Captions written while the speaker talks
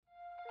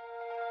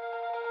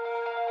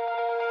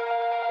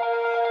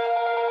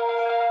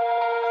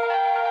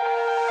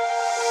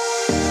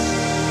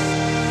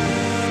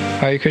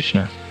Hare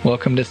Krishna.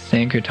 Welcome to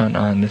Sankirtan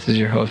On. This is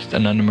your host,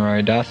 Ananda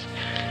Murari Das.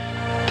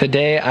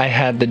 Today, I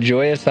had the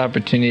joyous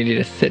opportunity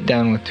to sit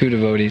down with two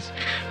devotees,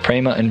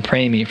 Prema and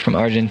Premi from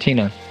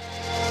Argentina.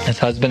 This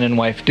husband and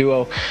wife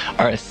duo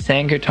are a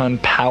Sankirtan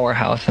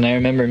powerhouse, and I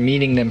remember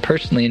meeting them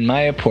personally in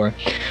Mayapur,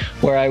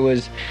 where I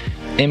was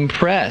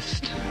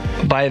impressed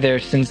by their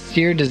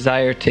sincere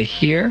desire to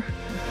hear,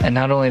 and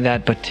not only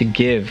that, but to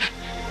give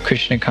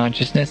Krishna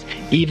consciousness,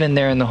 even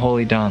there in the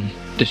Holy Dham,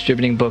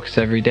 distributing books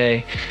every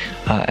day,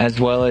 as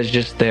well as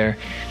just their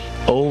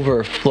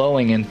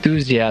overflowing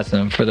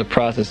enthusiasm for the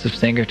process of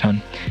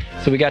Sankirtan.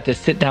 So we got to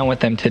sit down with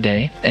them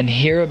today and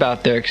hear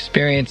about their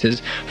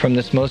experiences from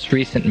this most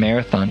recent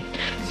marathon,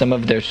 some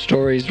of their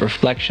stories,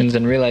 reflections,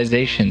 and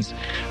realizations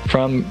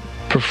from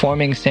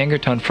performing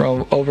Sankirtan for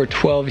over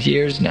 12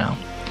 years now.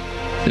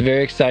 It's a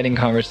very exciting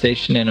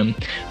conversation, and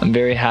I'm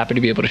very happy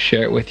to be able to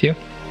share it with you.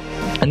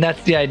 And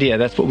that's the idea.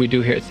 That's what we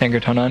do here at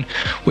Sankirtan On.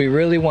 We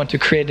really want to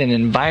create an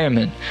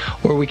environment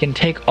where we can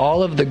take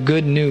all of the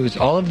good news,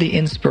 all of the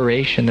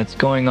inspiration that's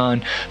going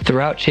on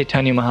throughout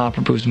Chaitanya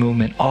Mahaprabhu's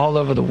movement all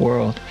over the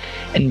world,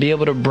 and be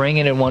able to bring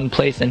it in one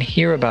place and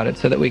hear about it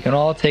so that we can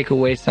all take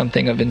away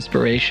something of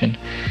inspiration.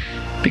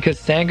 Because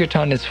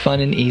Sankirtan is fun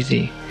and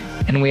easy,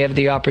 and we have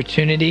the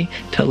opportunity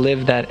to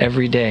live that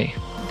every day.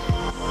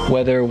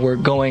 Whether we're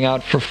going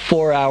out for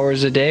 4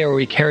 hours a day, or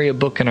we carry a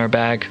book in our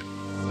bag,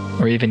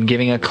 or even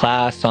giving a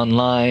class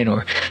online,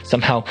 or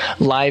somehow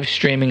live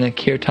streaming a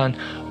kirtan,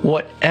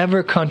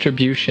 whatever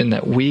contribution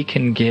that we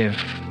can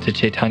give to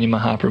Chaitanya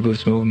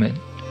Mahaprabhu's movement,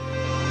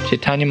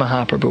 Chaitanya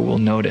Mahaprabhu will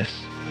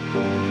notice.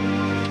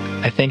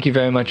 I thank you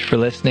very much for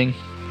listening.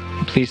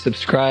 Please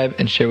subscribe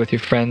and share with your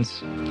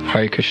friends.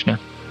 Hare Krishna.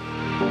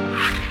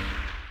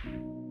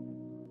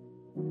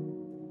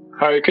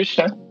 Hare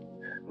Krishna.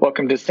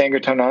 Welcome to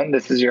Sankirtan On.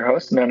 This is your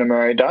host, Ananda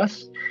Murari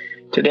Das.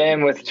 Today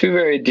I'm with two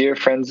very dear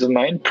friends of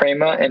mine,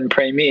 Prema and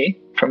Premi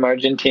from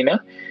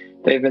Argentina.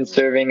 They've been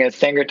serving as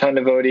Sankirtan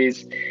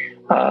devotees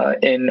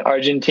in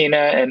Argentina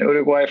and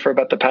Uruguay for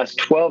about the past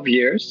 12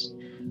 years.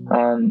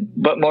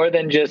 But more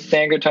than just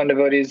Sankirtan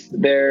devotees,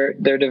 they're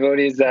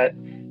devotees that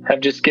have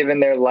just given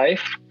their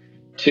life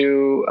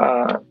to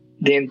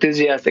the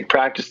enthusiastic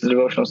practice of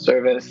devotional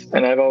service.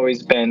 And I've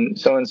always been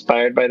so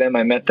inspired by them.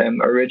 I met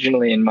them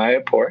originally in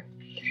Mayapur.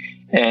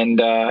 And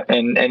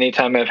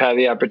anytime I've had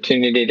the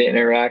opportunity to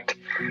interact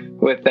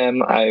with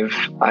them,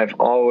 I've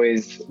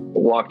always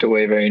walked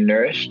away very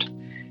nourished.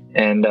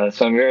 And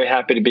so I'm very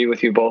happy to be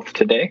with you both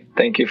today.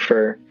 Thank you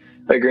for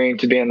agreeing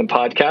to be on the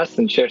podcast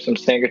and share some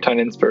Sankirtan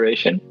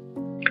inspiration.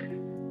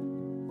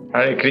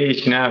 Hare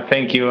Krishna.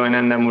 Thank you,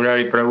 Ananda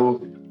Murari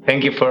Prabhu.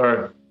 Thank you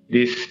for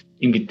this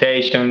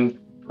invitation,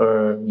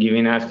 for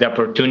giving us the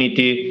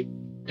opportunity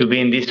to be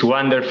in this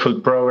wonderful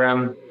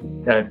program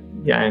that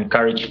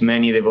encourage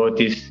many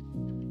devotees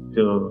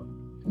to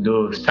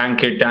do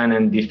Sankirtan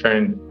and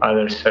different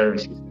other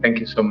services. Thank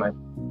you so much.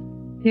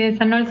 Yes,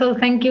 and also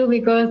thank you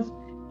because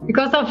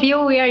of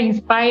you we are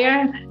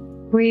inspired.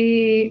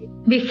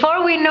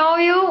 Before we know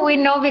you, we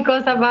know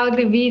because about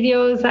the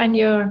videos and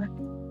your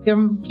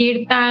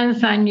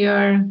kirtans and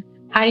your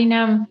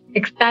Harinam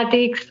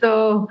ecstatic.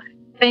 So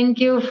thank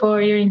you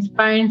for your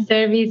inspiring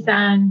service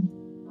and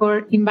for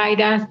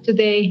inviting us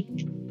today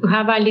to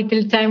have a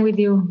little time with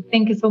you.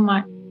 Thank you so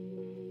much.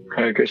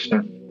 Hare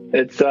Krishna.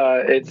 It's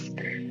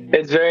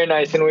very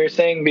nice. And we were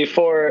saying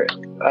before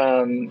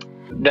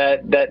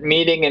that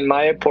meeting in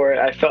Mayapur,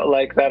 I felt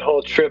like that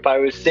whole trip I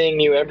was seeing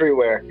you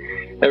everywhere.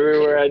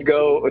 Everywhere I'd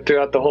go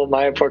throughout the whole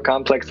Mayapur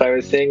complex, I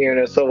was seeing you, and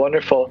it was so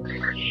wonderful.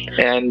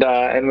 And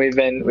I'm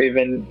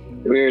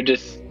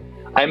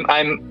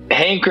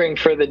hankering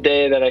for the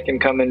day that I can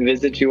come and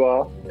visit you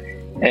all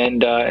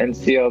and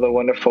see all the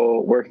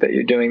wonderful work that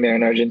you're doing there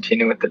in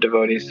Argentina with the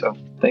devotees. So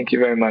thank you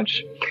very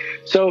much.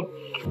 So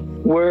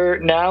we're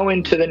now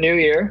into the new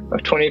year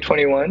of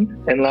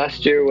 2021, and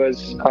last year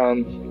was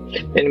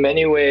in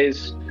many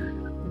ways,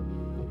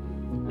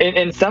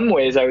 in some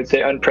ways I would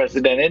say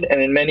unprecedented,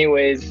 and in many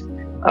ways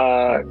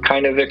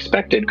kind of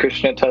expected.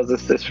 Krishna tells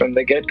us this from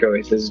the get-go.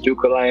 He says,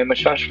 Dukalayam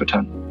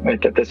Ashashvatan,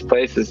 right? That this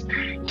place is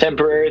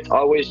temporary, it's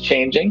always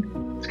changing.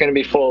 It's going to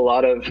be full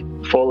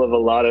of a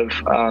lot of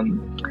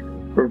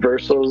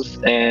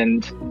reversals,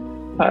 and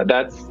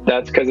that's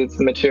because it's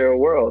the material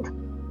world.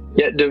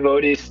 Yet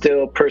devotees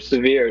still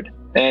persevered.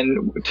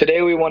 And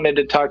today we wanted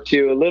to talk to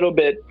you a little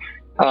bit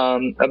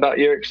about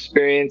your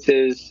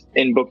experiences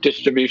in book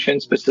distribution,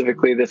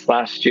 specifically this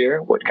last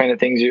year, what kind of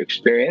things you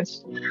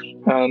experienced,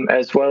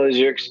 as well as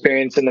your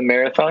experience in the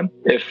marathon,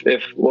 if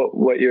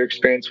what your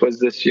experience was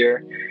this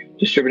year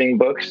distributing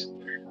books.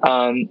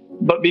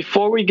 But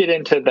before we get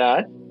into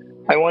that,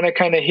 I want to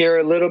kind of hear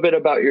a little bit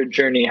about your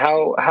journey.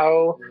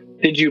 How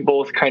did you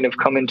both kind of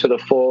come into the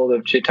fold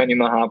of Chaitanya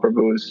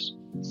Mahaprabhu's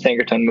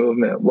Sankirtan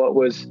movement? What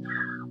was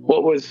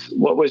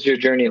your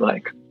journey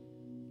like?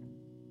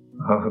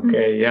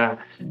 Okay,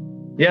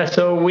 yeah.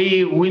 So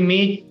we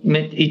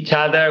met each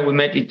other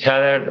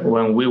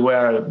when we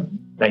were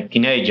like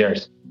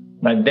teenagers.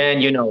 But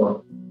then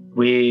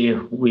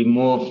we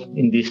move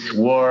in this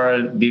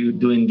world,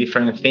 doing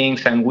different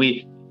things, and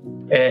we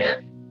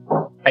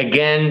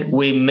again,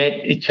 we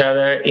met each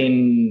other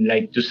in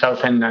like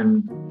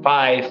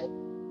 2005,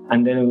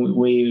 and then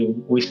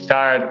we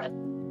start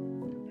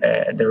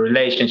the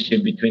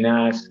relationship between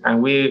us,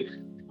 and we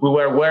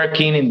were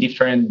working in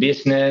different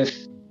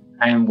business.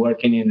 I am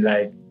working in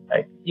like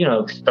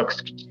stock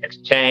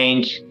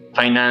exchange,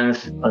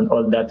 finance, and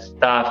all that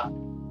stuff,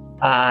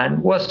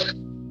 and was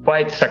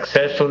quite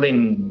successful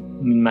in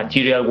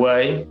material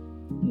way.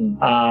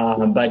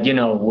 But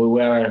we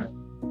were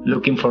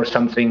looking for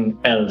something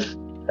else.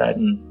 That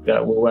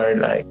we were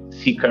like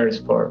seekers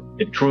for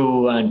the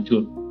true, and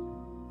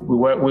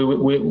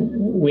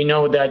we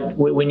knew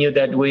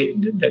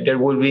that there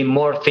will be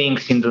more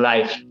things in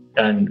life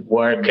than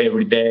work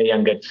every day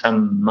and get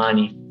some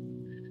money.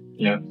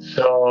 Yeah.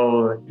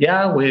 So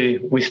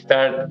we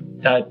start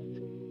that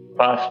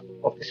path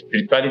of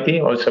spirituality.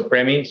 Also,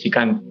 Premi, she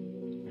can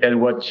tell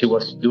what she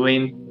was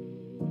doing.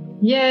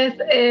 Yes.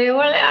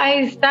 Well,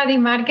 I study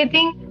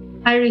marketing.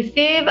 I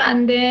receive,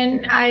 and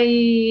then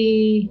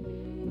I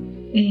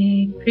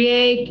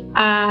create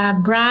a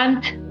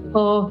brand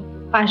of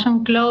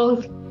fashion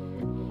clothes.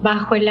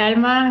 Bajo el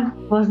Alma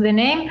was the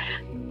name,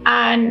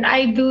 and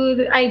I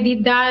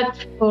did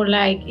that for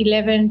like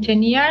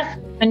 10 years,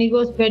 and it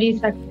was very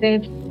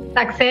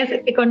success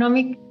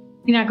economic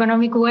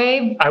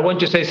way. I want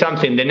to say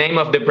something. The name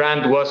of the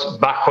brand was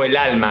Bajo el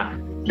Alma.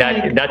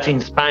 That's in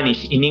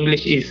Spanish. In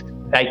English is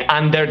like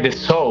under the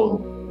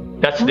soul.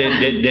 That's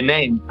the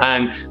name.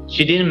 And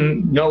she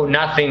didn't know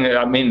nothing,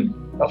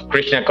 of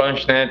Krishna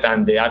consciousness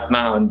and the Atma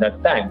on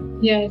that time.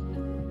 Yes,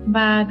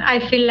 but I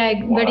feel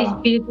like very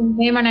spiritual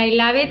name, and I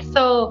love it.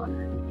 So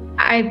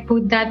I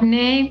put that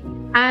name.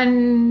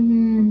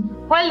 And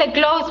well, the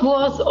clothes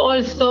was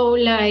also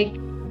like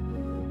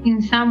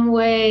in some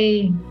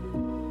way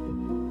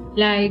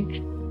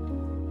like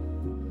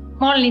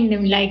more in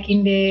them, like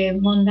in the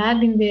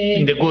bondad, in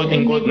the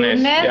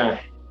goodness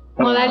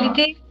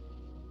modality.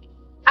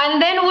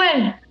 And then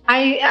when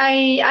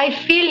I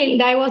feel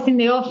that I was in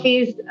the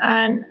office,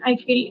 and I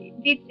feel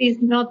this is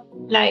not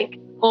like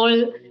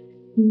all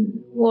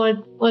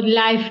what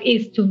life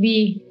is to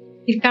be.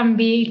 It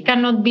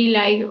cannot be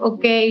like,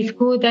 okay, it's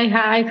good,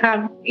 I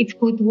have it's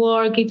good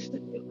work, it's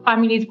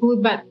family is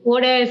good, but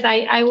what else?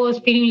 I was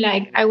feeling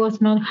like I was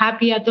not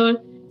happy at all.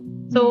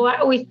 So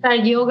we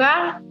start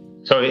yoga.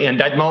 So in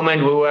that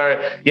moment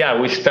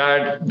we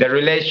start the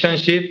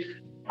relationship,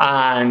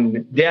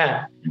 and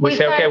we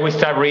say, okay, we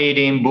start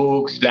reading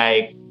books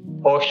like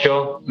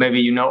Osho, maybe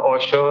you know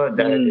Osho,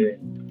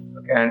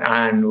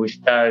 and we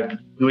start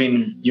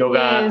doing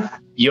yoga,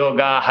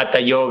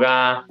 hatha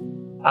yoga,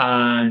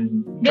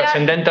 and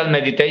transcendental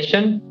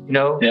meditation,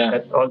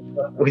 that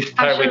also we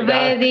start with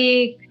that.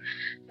 Ayurvedic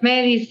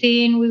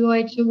medicine, we go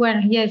to,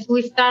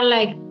 we start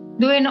like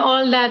doing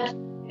all that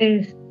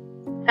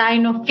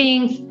kind of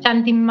things,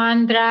 chanting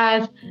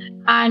mantras.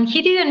 And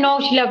he didn't know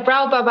Srila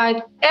Prabhupada,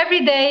 but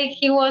every day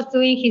he was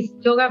doing his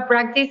yoga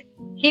practice.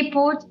 He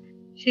put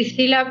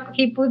Srila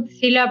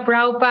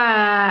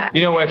Prabhupada.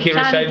 Where he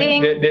recites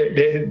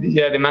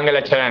the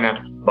Mangala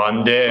Charana.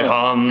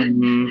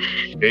 Vandeham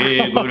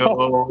Sri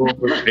Guru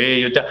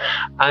Sri Yuta.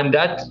 And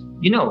that,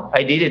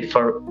 I did it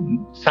for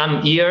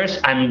some years,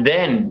 and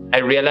then I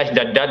realized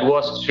that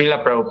was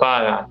Srila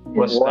Prabhupada.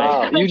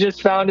 Wow. You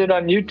just found it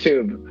on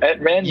YouTube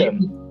at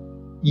random.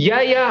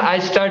 Yeah. I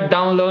started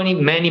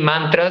downloading many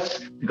mantras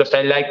because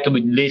I like to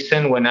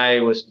listen when I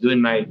was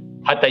doing my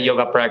Hatha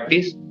Yoga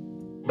practice.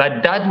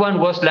 But that one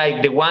was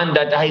like the one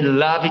that I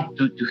love it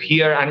to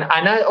hear. And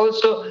I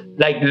also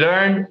like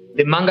learned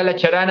the Mangala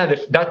Charana,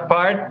 that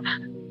part,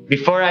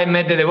 before I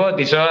met the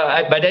devotee.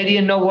 But I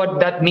didn't know what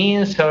that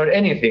means or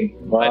anything.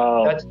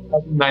 Wow. But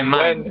that's my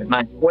mind.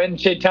 When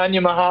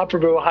Chaitanya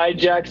Mahaprabhu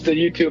hijacks the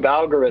YouTube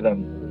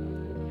algorithm.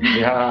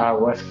 Yeah,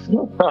 it was.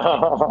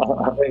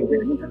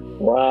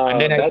 Wow. And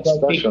then I got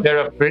a picture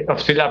of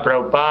Srila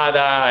Prabhupada.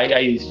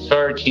 I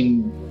search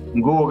in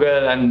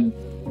Google, and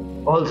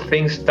all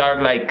things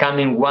start like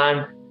coming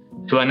one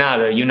to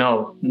another, Yes,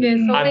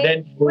 so and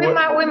then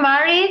we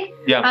married,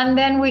 and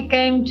then we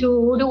came to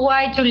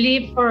Uruguay to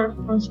live for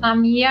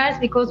some years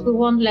because we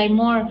want like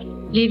more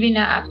live in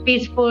a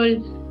peaceful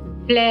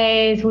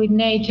place with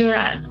nature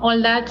and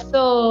all that.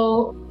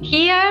 So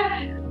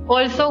here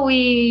also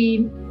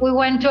we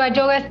went to a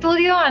yoga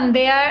studio, and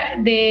there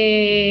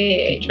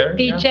the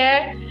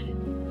teacher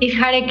is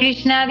Hare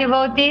Krishna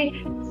devotee.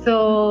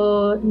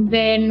 So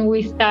then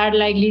we start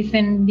like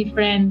listen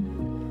different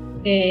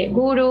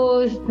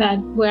gurus that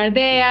were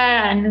there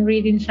and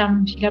reading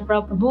some Srila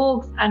Prabhupada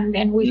books, and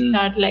then we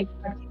start like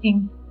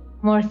practicing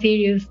more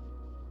serious.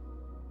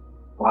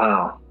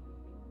 Wow.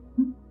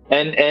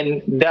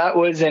 And that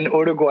was in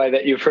Uruguay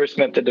that you first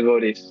met the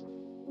devotees.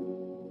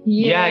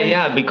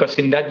 Yeah, because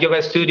in that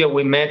yoga studio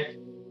we met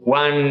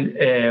one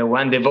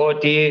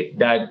devotee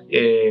that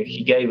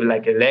he gave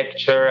like a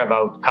lecture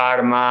about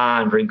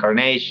karma and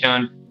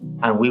reincarnation,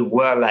 and we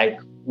were like,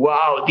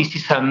 wow, this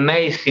is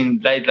amazing,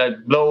 like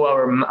blow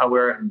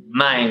our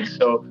minds.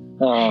 So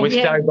we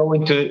start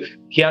going to,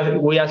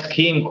 we asked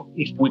him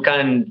if we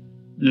can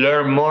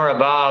learn more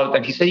about.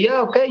 And he said, yeah,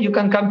 okay, you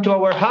can come to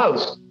our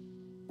house.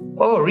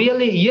 Oh,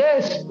 really?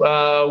 Yes.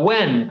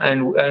 When?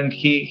 And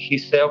he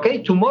said,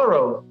 okay,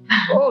 tomorrow.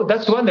 Oh,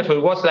 that's wonderful.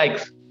 It was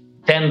like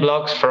 10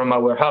 blocks from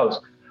our house.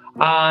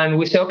 And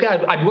we said, okay,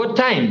 at what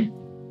time?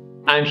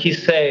 And he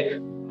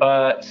said,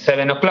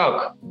 7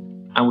 o'clock.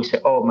 And we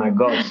said, oh my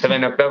God,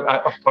 7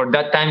 o'clock. For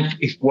that time,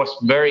 it was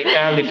very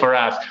early for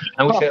us.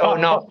 And we said, oh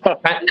no,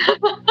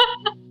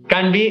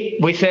 can be,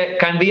 we said,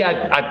 can be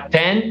at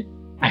 10?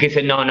 And he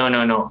said,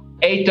 no,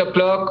 8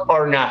 o'clock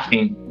or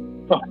nothing.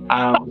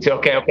 We said,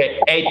 okay,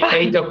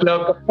 8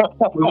 o'clock,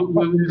 we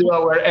will do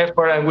our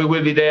effort and we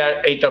will be there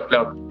at 8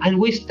 o'clock. And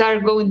we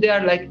start going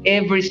there like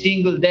every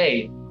single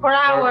day. For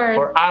hours.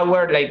 For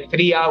hours, like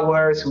 3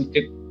 hours. We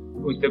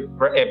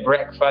took a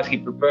breakfast he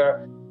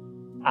prepared.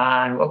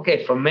 And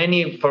okay, for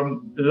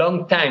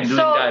long time doing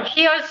that.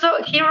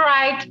 So he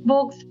writes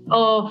books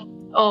of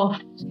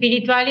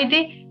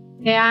spirituality,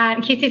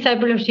 and he's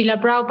disciple of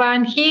Srila Prabhupada.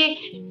 And he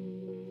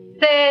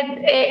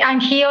said,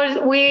 and he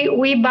also,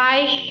 we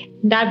buy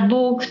that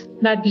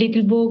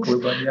little books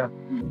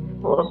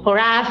for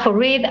us for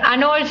read,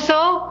 and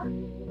also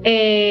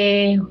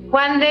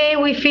one day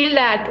we feel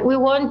that we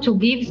want to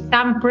give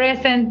some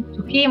present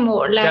to him,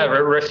 or like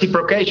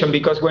reciprocation,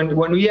 because when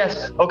we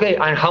ask, okay,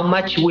 and how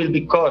much will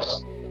it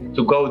cost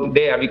to go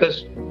there?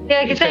 Because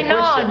he said,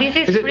 no, this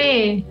is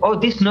free. Oh,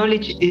 this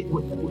knowledge,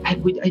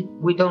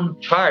 we don't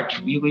charge.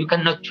 We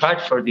cannot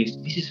charge for this.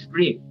 This is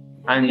free.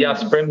 And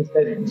yes, Prem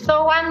said.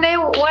 So one day,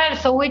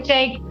 so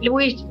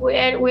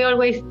we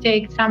always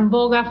take some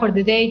boga for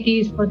the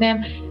deities, for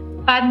them.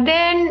 But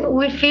then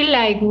we feel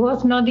like it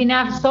was not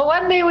enough. So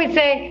one day we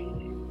say,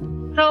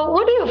 so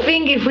what do you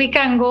think if we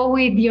can go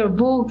with your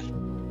books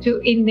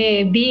in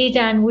the beach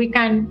and we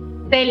can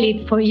sell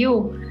it for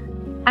you?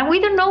 And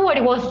we don't know what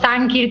it was,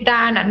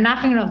 Sankirtan and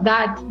nothing of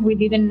that. We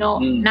didn't know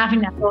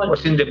nothing at all. It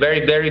was in the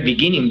very, very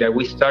beginning that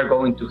we started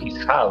going to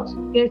his house.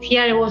 Yes,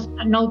 here it was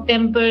no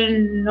temple,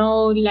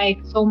 no like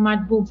so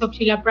much books of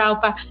Srila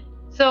Prabhupada.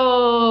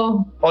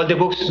 So all the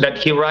books that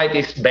he writes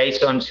is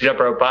based on Srila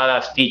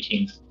Prabhupada's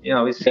teachings.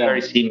 It's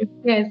very similar.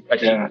 Yes.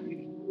 But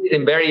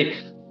in very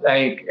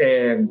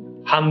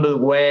humble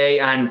way,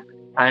 and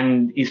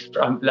it's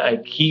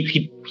like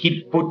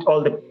he put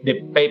all the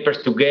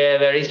papers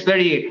together. It's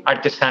very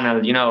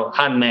artisanal,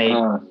 handmade.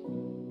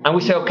 And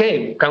we said,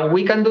 okay,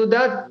 we can do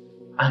that.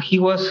 And he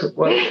was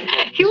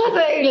he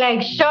was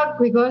like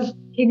shocked because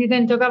he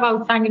didn't talk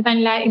about Sankirtan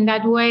in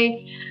that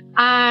way.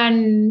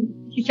 And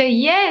he said,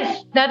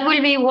 yes, that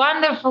will be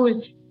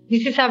wonderful.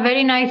 This is a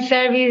very nice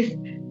service.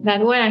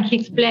 And he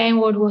explained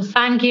what was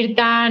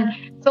Sankirtan.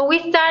 So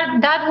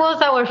that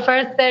was our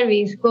first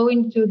service,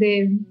 going to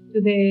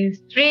the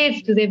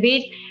streets, to the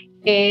beach,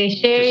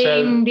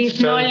 sharing this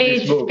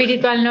knowledge,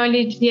 spiritual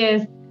knowledge,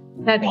 yes,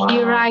 that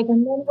he writes.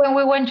 And then when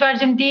we went to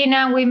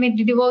Argentina, we met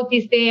the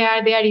devotees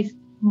there. There is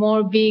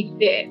more big,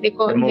 the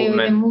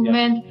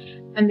movement,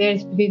 and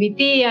there's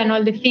BBT and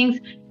all the things.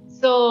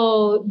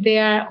 So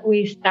there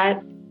we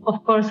start,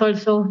 of course,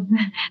 also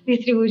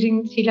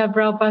distributing Srila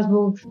Prabhupada's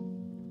books.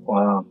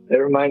 Wow. It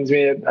reminds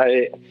me of,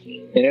 I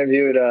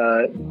interviewed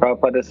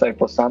Prabhupada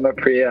disciple Sama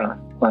Priya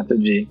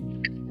Mataji,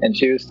 and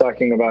she was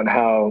talking about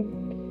how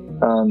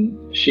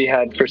she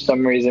had, for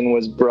some reason,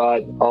 was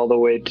brought all the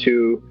way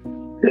to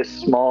this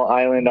small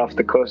island off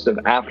the coast of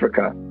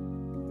Africa.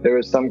 There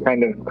was some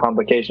kind of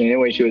complication.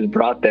 Anyway, she was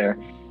brought there,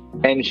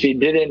 and she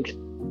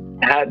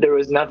there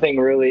was nothing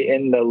really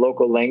in the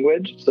local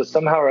language. So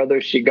somehow or other,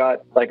 she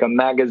got like a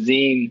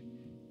magazine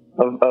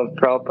of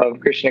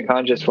Krishna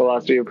conscious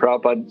philosophy of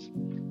Prabhupada's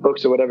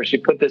books or whatever. She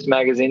put this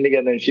magazine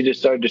together and she just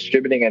started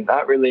distributing it,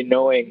 not really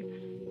knowing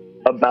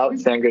about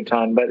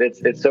Sankirtan. But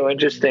it's so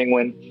interesting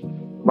when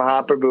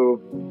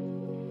Mahaprabhu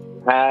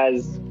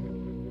has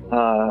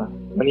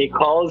when he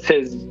calls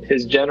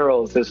his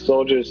generals, his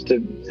soldiers to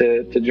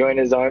join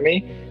his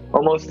army,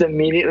 almost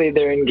immediately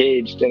they're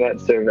engaged in that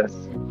service.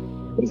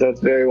 And so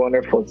it's very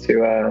wonderful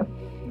to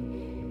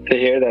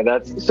hear that.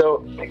 That's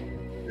so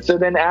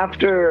then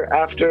after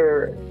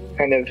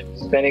kind of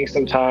spending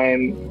some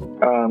time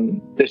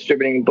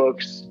distributing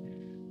books,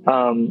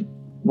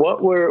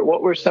 what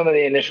were some of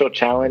the initial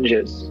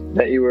challenges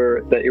that you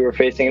were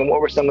facing, and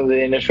what were some of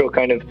the initial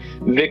kind of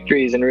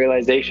victories and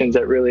realizations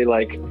that really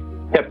like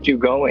kept you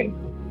going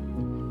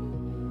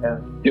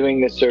doing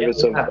this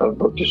service of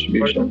book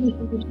distribution?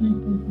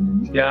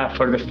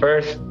 For the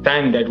first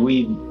time that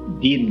we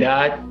did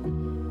that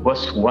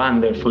was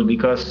wonderful,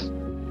 because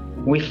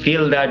we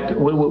feel that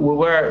we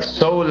were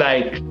so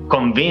like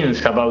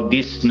convinced about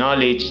this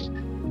knowledge,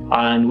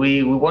 and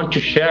we want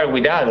to share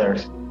with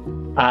others,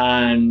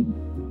 and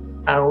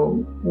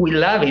we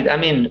love it. I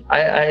mean,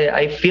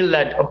 I feel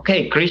that,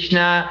 okay,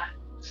 Krishna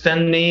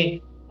sent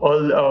me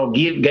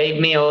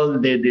gave me all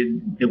the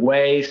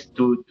ways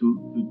to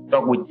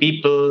talk with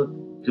people,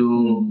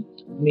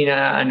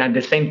 and at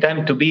the same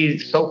time to be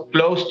so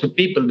close to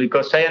people,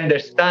 because I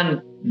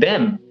understand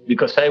them,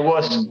 because I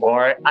was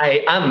or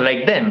I am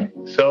like them.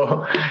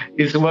 So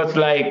it was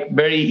like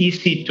very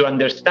easy to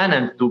understand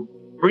and to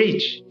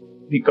preach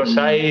because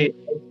I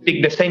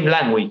speak the same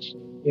language,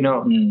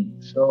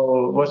 So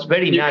it was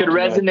very natural.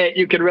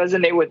 You could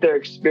resonate with their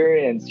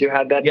experience. You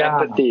had that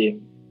empathy.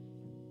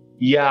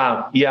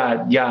 Yeah.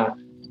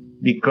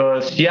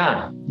 Because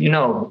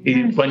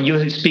when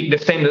you speak the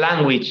same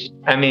language,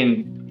 I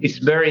mean, it's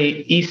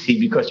very easy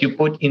because you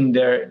put in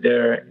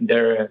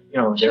their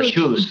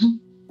shoes.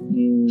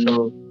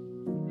 So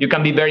you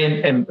can be very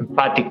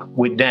empathic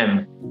with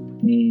them.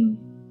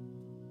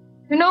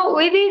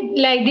 We did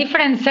like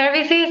different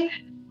services,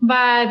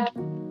 but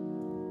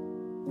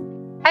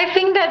I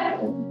think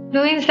that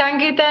doing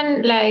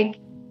Sankirtan, like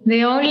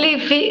the only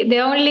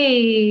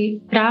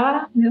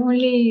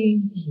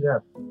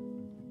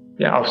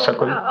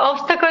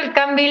obstacle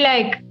can be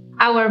like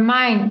our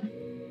mind,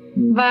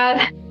 but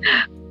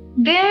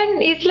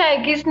then it's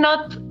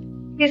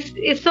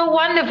so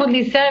wonderful,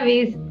 this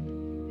service,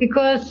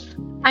 because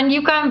and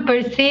you can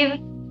perceive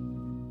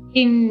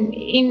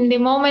in the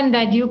moment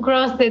that you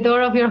cross the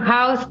door of your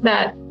house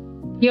that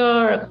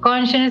your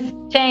conscience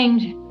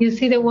change. You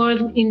see the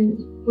world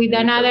with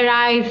another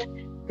eyes.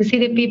 You see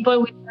the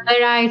people with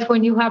other eyes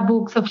when you have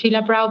books of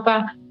Srila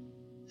Prabhupada.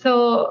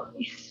 So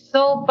it's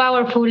so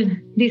powerful,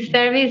 this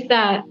service,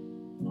 that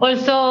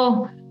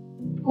also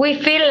we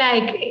feel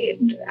like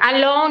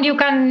alone you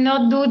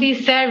cannot do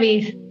this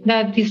service,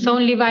 that is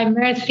only by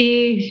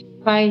mercy,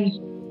 by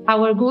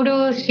our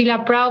Guru,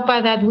 Srila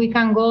Prabhupada, that we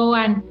can go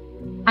and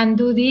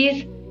do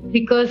this,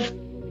 because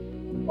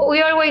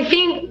we always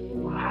think,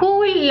 who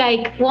will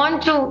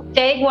want to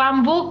take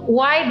one book?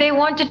 Why they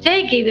want to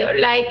take it?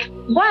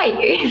 Why?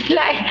 It's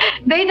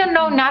they don't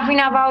know nothing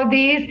about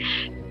this.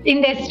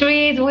 In the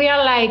streets, we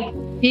are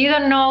you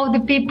don't know the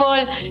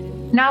people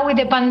now with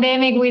the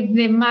pandemic, with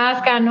the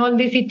mask and all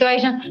this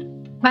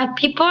situation. But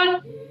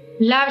people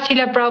love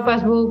Srila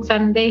Prabhupada's books,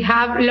 and they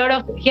have a lot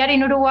of, here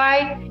in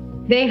Uruguay,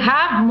 they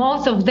have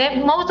most of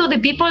them. Most of the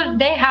people,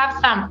 they have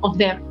some of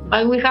them.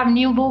 But we have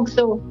new books,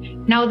 so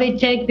now they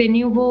check the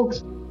new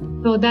books.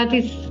 So that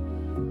is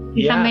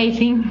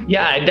amazing.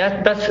 Yeah,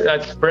 that's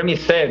as Premi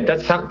said,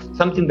 that's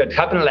something that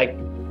happened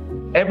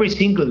every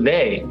single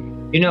day.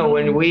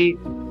 When we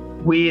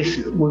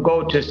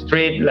go to the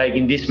street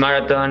in this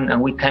marathon,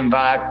 and we come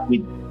back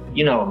with,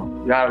 we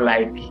are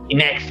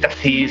in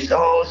ecstasy.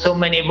 Oh, so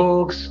many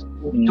books,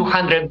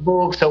 200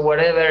 books or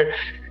whatever.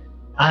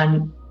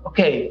 And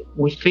okay,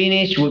 we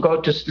finish, we go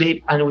to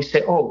sleep, and we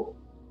say, oh,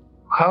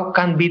 how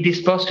can be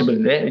this possible?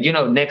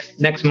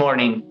 Next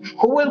morning,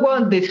 who will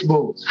want these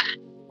books?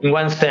 In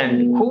one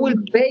sense, who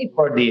will pay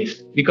for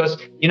this? Because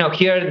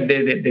here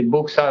the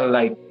books are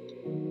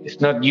it's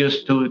not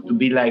used to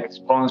be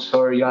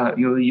sponsor.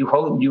 You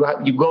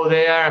go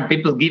there and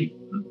people give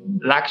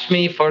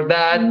Lakshmi for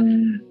that,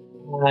 and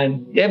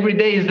every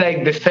day is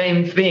the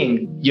same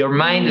thing. Your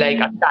mind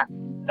attacked.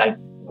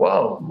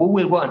 Whoa, who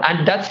will want?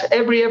 And that's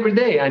every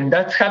day, and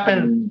that's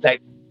happened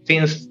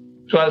since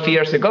 12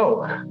 years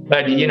ago.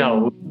 But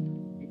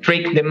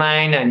trick the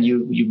mind, and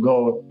you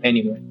go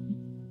anyway.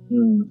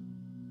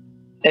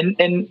 And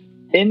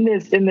in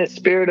this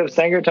spirit of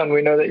Sankirtan,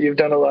 we know that you've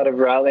done a lot of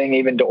rallying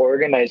even to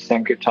organize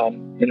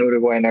Sankirtan in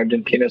Uruguay and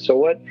Argentina. So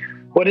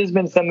what has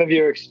been some of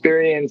your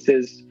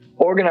experiences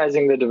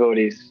organizing the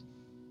devotees?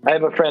 I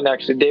have a friend,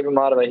 actually, David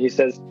Madhava. He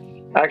says,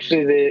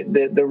 actually,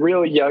 the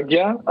real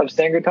yagya of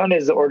Sankirtan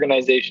is the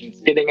organization.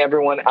 It's getting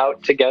everyone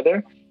out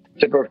together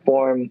to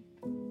perform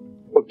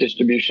book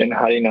distribution,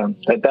 Harinam.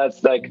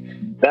 That's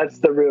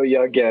the real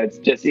yagya. It's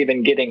just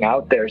even getting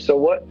out there. So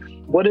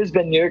what has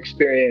been your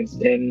experience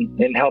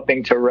in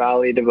helping to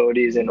rally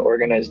devotees and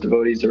organize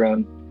devotees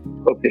around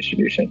book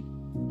distribution?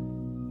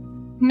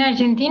 In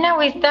Argentina,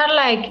 we start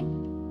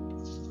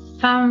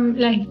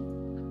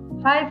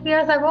 4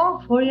 years ago,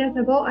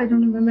 I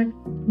don't remember,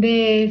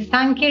 the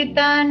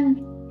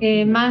Sankirtan,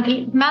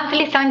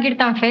 monthly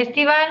Sankirtan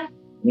festival,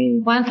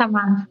 once a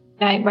month,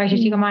 by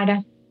Shishika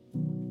Maharaj.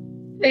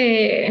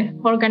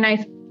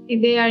 Organized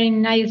there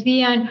in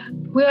ISB, and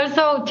we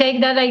also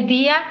take that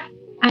idea.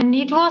 And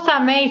it was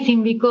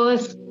amazing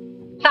because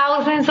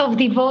thousands of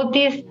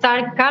devotees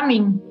start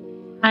coming.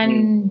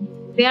 And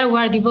there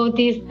were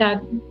devotees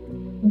that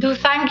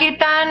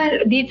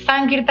did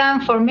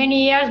Sankirtan for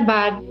many years,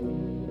 but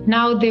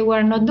now they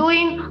were not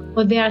doing,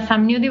 or there are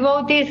some new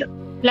devotees.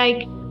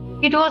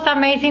 It was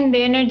amazing,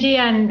 the energy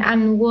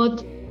and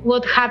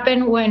what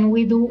happened when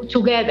we do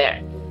together.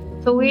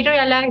 So we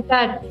realized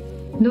that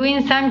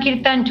doing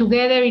Sankirtan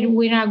together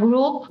in a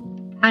group,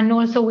 and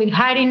also with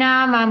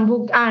Harinam and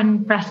book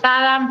and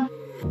Prasadam,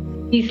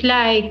 it's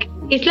like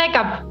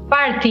a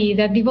party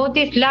that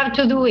devotees love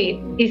to do it.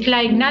 It's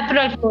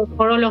natural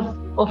for all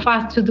of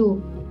us to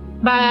do.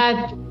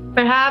 But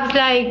perhaps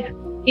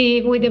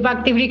if with the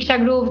Bhakti Vriksha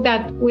group,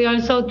 that we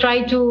also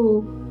try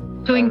to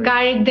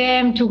encourage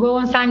them to go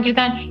on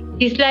Sankirtan,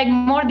 it's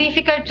more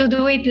difficult to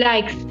do it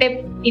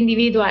step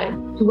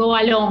individual, to go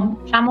alone.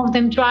 Some of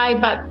them try,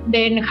 but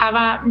then have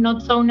a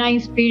not so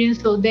nice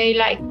experience, so they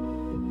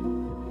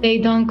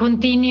don't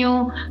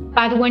continue.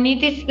 But when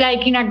it is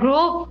in a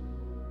group,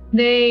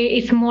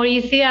 it's more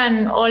easy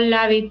and all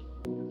love it.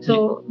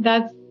 So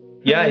that's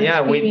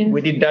Yeah.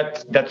 We did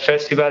that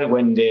festival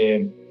when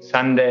the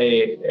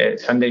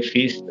Sunday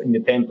feast in the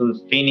temple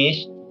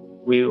finished.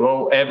 We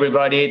go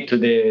everybody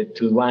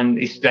to one.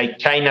 It's like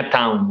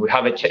Chinatown. We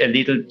have a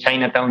little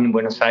Chinatown in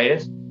Buenos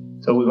Aires,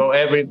 so we go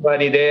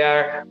everybody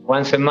there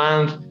once a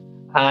month.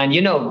 And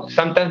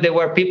sometimes there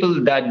were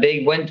people that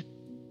they went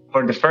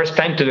for the first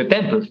time to the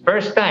temple,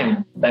 first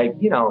time, like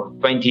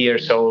 20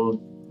 years old,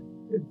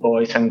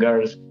 boys and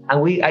girls.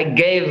 And I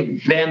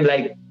gave them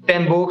like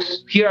 10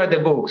 books. Here are the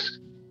books.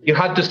 You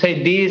have to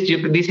say this.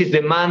 This is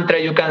the mantra.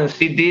 You can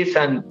see this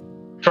and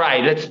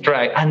let's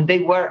try. And they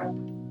were,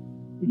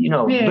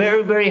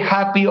 very, very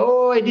happy.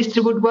 Oh, I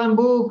distribute one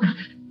book.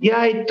 Yeah,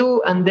 I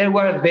too. And they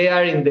were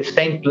there in the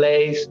same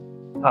place.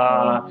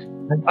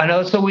 And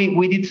also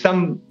we did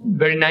some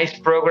very nice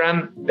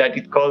program that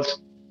it calls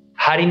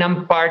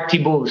Harinam Party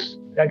Bus,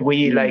 that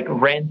we like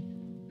rent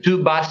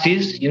 2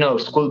 buses,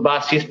 school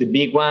buses, the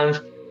big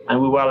ones.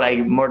 And we were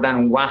like more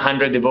than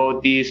 100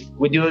 devotees.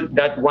 We do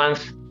that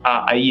once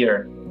a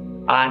year.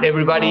 And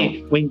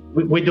everybody, we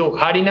do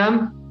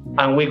Harinam,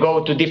 and we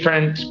go to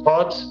different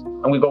spots,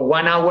 and we go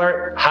 1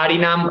 hour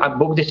Harinam, a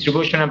book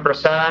distribution and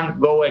prasadam,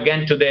 go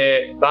again to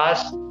the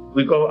bus,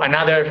 we go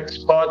another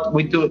spot,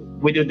 we do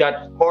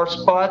that 4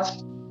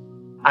 spots,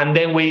 and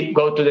then we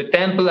go to the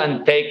temple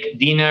and take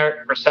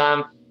dinner,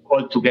 prasadam,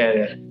 all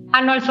together.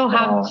 And also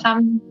have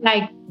some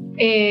like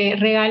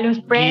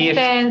regalos,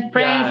 presents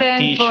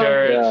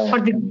for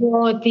the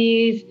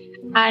devotees.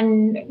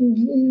 And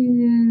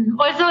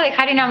also the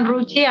Harinam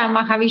Ruchi and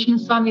Mahavishnu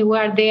Swami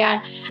were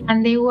there,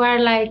 and they were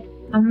like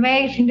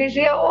amazing. They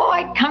say, "Oh,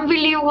 I can't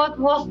believe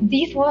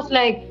this was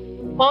like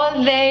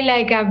all day,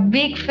 like a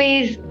big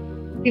feast."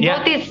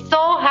 Devotees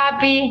so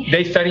happy.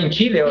 They start in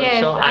Chile also,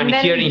 yes, and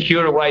here in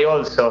Uruguay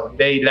also.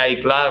 They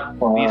like love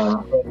this.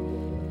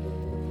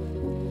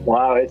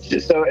 Wow, it's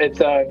just so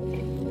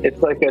it's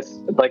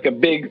like a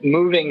big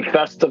moving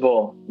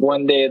festival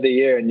one day of the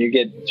year, and you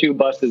get 2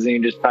 buses and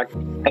you just pack.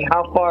 And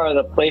how far are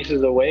the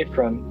places away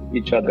from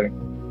each other?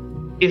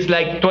 It's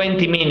like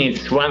 20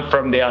 minutes one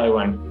from the other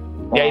one.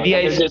 The idea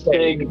is just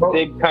big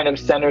kind of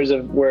centers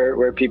of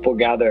where people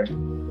gather.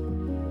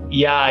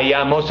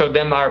 Yeah. Most of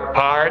them are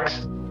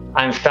parks,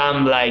 and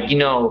some like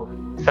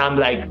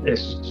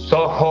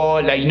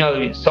Soho,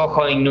 like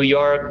Soho in New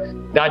York.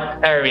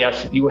 That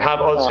areas you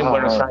have also in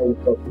Buenos Aires.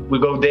 So we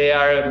go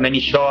there,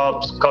 many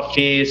shops,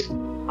 coffees,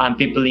 and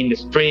people in the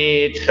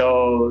street.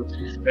 So,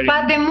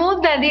 but the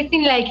mood that is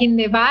in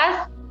the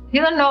bus, you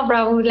don't know,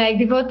 Prabhu. Like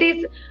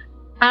devotees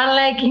are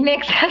like in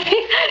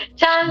ecstasy,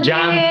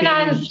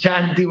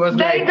 chanting was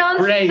they like don't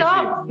crazy.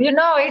 Stop.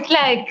 It's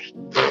like.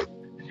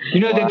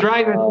 The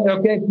driver said,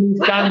 "Okay, please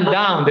calm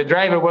down." The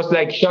driver was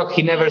like shocked;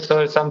 he never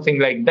saw something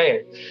like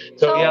that.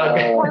 So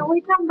when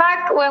we come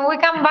back,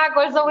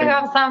 also we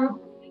have some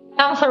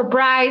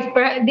surprise.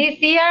 This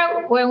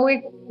year, when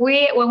we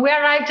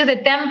arrive to the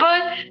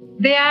temple,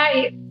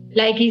 there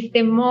it's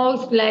the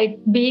most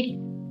big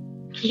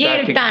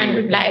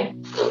kirtan,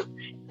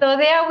 So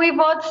there we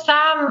bought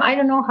some. I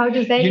don't know how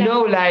to say.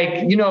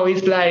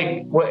 It's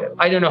like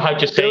I don't know how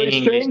to say in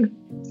English.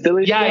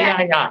 Yeah.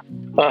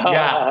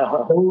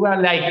 So we were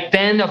like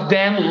 10 of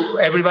them.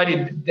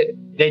 Everybody,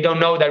 they don't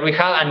know that we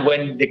have. And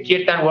when the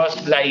kirtan was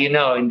in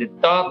the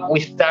top, we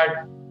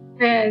start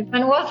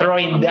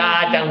throwing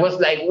that, and was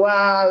like,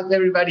 wow,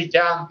 everybody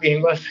jumping.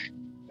 It was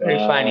very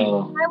funny.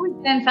 I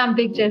will send some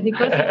pictures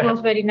because it was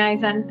very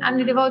nice. And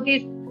the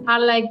devotees are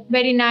like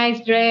very nice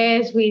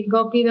dressed with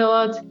gopi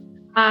dots,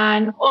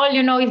 and all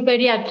is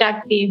very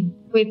attractive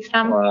with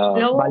some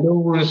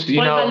balloons,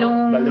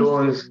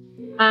 balloons.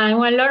 And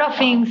a lot of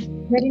things.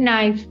 Very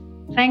nice.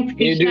 Thanks,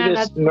 Krishna. You do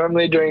this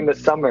normally during the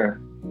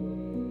summer.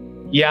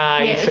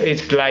 Yeah, yes.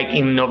 It's like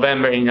in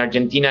November in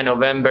Argentina.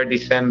 November,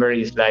 December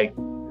is like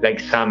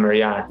summer.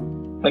 Yeah.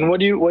 And what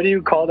do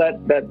you call that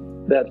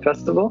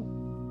festival?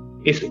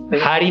 It's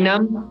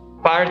Harinam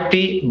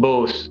Party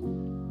Bus.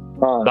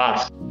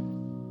 Bus.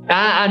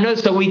 And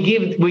also we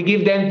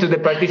give them to the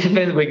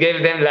participants. We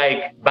gave them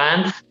like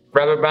bands,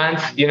 rubber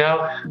bands,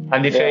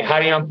 and they say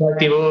Harinam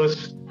Party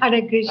Bus.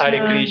 Hare Krishna.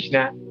 Hare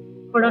Krishna.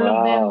 For all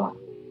of them.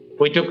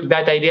 We took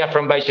that idea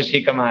from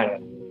Vaisheshika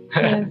Maharaj.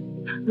 Yes.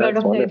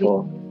 That's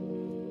wonderful.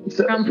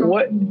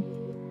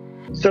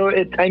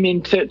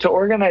 To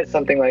organize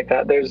something like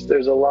that,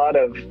 there's a lot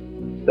of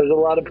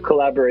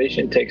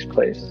collaboration takes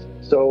place.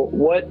 So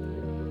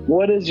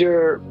what is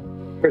your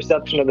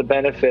perception of the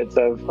benefits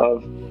of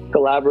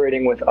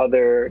collaborating with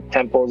other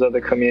temples,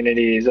 other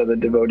communities, other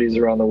devotees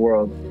around the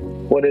world?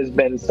 What has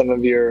been some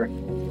of your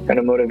kind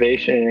of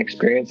motivation and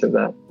experience of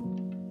that?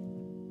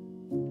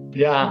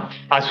 Yeah,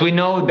 as we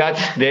know,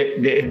 that's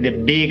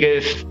the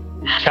biggest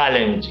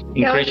challenge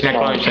in Krishna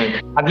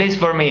consciousness, at least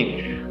for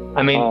me.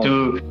 I mean,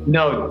 to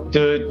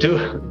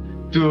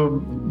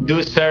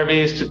do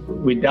service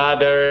with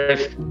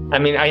others. I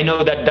mean, I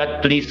know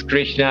that pleases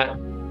Krishna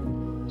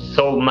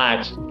so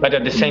much, but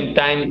at the same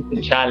time,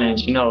 it's a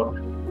challenge.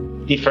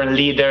 Different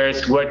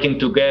leaders working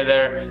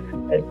together,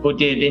 put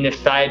it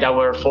aside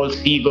our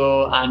false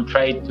ego and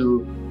try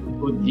to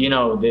put,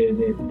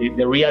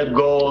 the real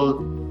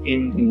goal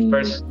in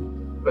first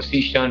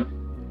position.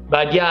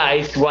 But yeah,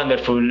 it's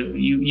wonderful.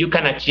 You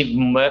can achieve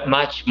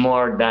much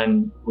more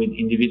than with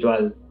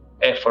individual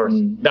efforts.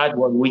 That's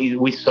what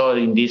we saw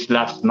in this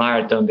last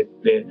marathon,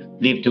 the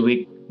Live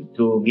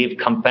to Give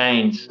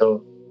campaign.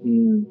 So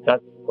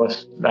that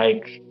was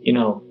like,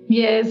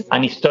 Yes.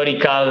 an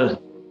historical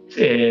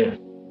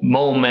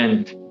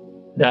moment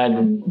that,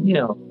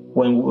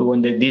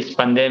 when this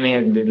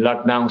pandemic, the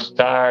lockdown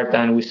start,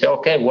 and we say,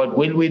 okay, what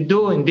will we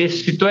do in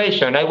this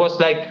situation? I was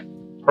like,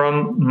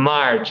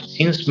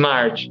 since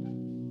March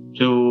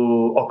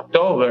to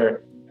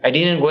October, I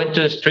didn't went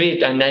to the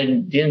street and I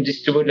didn't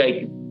distribute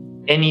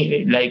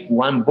like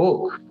one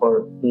book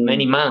for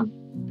many months.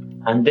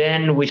 And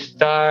then we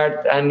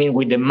start,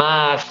 with the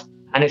mask,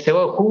 and I said,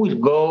 well, who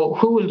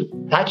will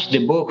touch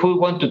the book? Who will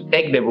want to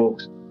take the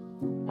books?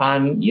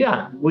 And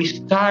we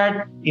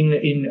start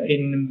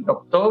in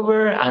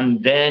October,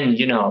 and then,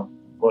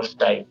 was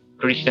like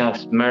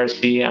Krishna's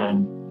mercy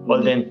and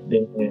all the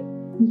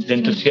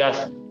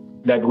enthusiasm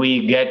that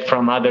we get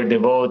from other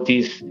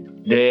devotees.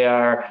 They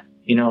are,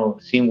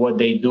 seeing what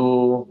they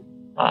do.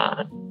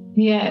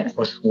 Yes. It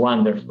was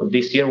wonderful.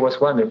 This year was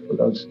wonderful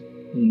also.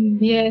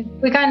 Yes,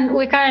 we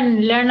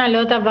can learn a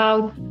lot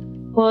about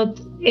what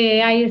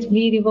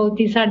ISV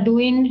devotees are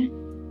doing.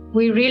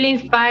 We really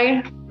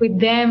inspire with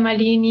them,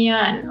 Alinia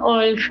and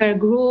all her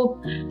group,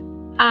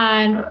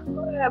 and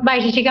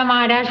Vaisheshika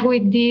Maharaj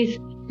with this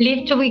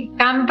Live to Be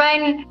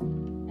campaign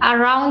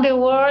around the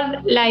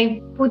world,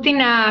 like putting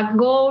a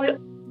goal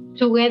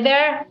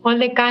together, all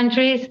the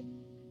countries,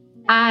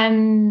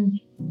 and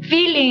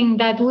feeling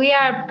that we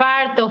are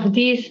part of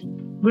this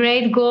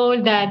great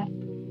goal, that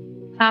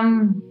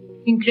some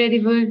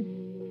incredible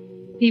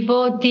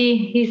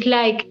devotee is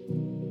like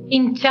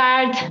in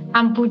charge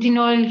and putting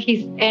all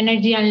his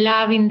energy and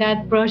love in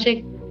that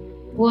project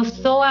was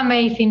so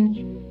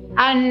amazing.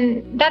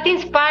 And that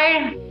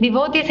inspired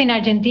devotees in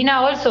Argentina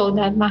also,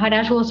 that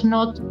Maharaj was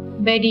not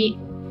very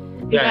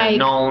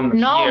known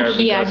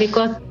here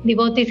because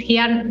devotees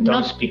here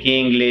don't speak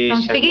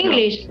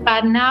English.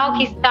 But now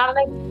he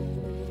started,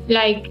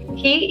 like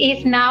he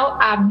is now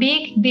a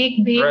big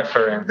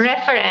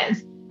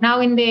reference.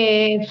 Now in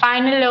the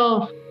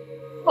final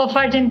of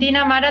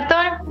Argentina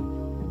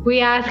Marathon, we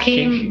asked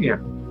him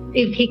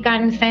if he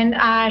can send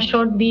a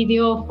short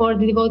video for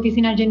the devotees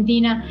in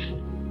Argentina,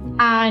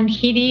 and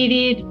he did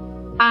it.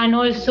 And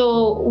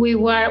also we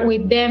were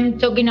with them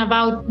talking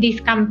about this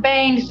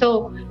campaign.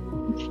 So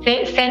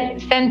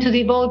send to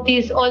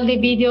devotees all the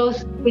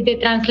videos with the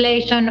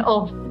translation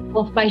of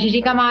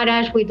Vaisheshika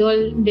Maharaj with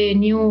all the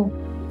new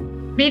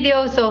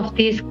videos of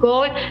this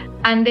goal.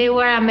 And they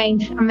were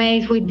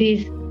amazed with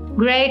this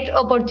great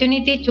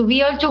opportunity to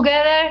be all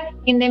together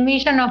in the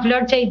mission of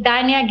Lord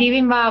Chaitanya,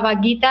 giving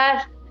Bhagavad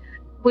Gita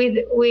with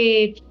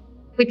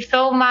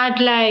so much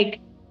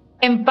like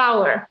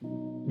empower.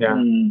 Yeah.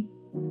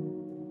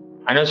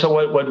 And also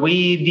what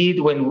we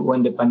did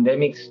when the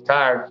pandemic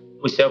started,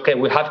 we said, okay,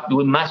 we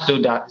must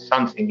do that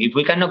something. If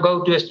we cannot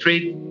go to the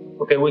street,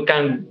 okay, we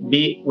can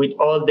be with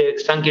all the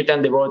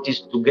Sankirtan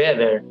devotees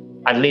together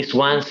at least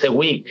once a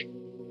week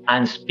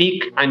and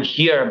speak and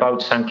hear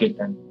about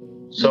Sankirtan.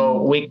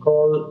 So we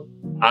call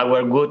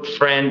our good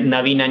friend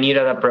Naveen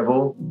Anirada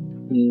Prabhu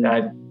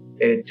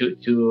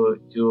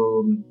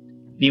to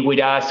be with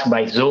us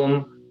by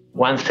Zoom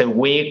once a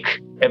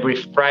week, every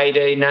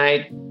Friday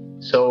night.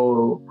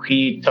 So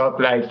he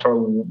talked like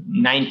for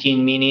 90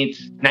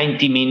 minutes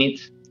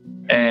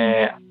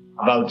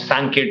about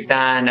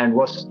Sankirtan, and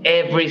was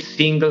every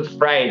single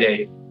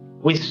Friday.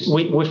 We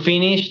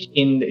finished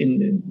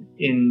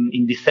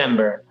in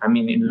December. In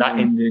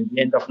the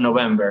end of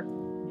November,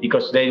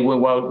 because we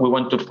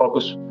want to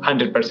focus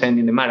 100%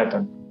 in the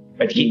marathon.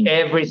 But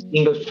every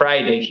single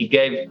Friday he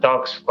gave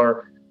talks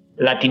for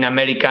Latin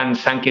American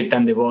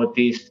Sankirtan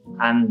devotees,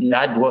 and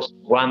that was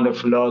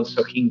wonderful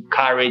also. He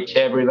encouraged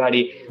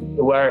everybody.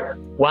 There were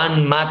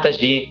one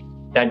Mataji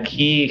that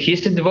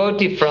he's a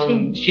devotee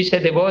she's a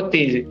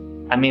devotee,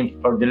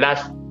 for the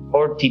last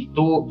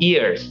 42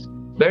 years.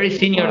 Very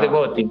senior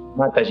devotee,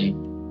 Mataji.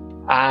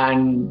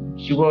 And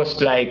she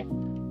was like,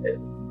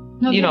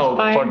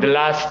 for the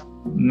last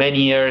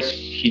many years,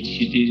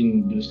 she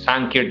didn't do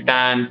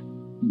Sankirtan.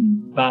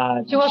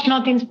 But she was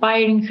not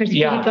inspiring her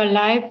spiritual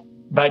life.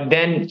 But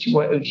then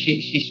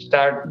she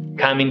started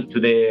coming to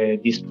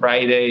these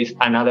Fridays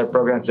and other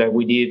programs that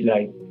we did,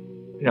 like,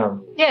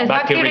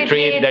 Bhakti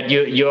retreat that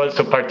you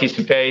also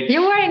participate.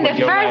 You were in the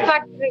first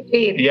Bhakti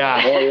retreat.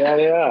 Yeah. Oh,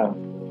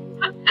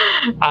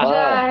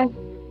 yeah.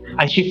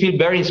 And she feel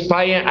very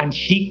inspired, and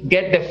she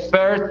get the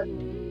first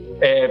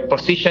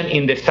position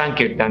in the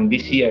Sankirtan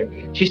this year.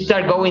 She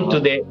started going to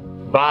the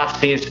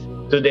buses,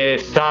 to the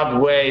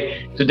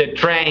subway, to the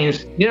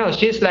trains.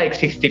 She's like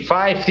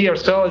 65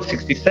 years old,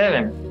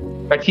 67.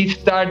 But she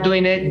started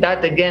doing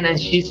that again, and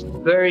she's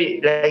very,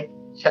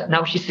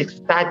 now she's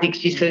ecstatic.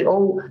 She said,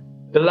 oh,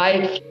 the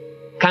life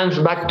comes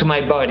back to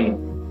my body.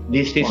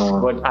 This is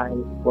what I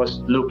was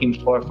looking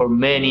for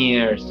many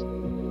years.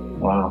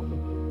 Wow.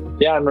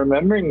 Yeah, I'm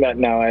remembering that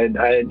now.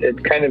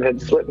 It kind of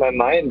had slipped my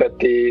mind, but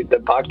the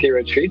Bhakti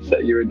retreats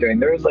that you were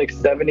doing, there was like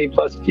 70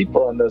 plus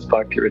people on those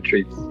Bhakti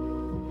retreats.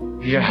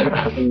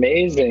 Yeah.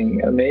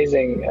 Amazing.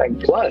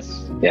 And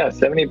plus,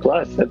 70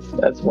 plus.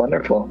 That's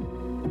wonderful.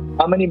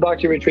 How many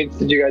Bhakti retreats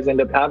did you guys end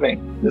up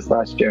having this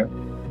last year?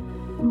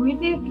 We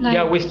did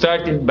we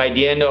started by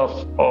the end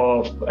of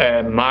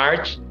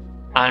March,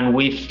 and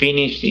we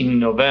finished in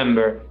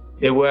November.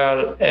 They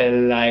were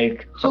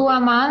like 2 a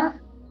month.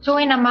 2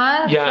 in a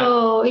month. Yeah.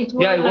 So it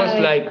was it was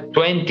like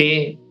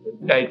 20,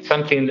 like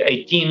something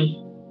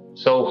 18.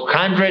 So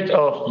hundreds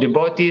of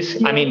devotees.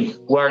 Yes. I mean,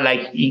 were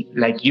like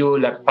you,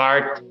 like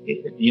part,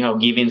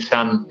 giving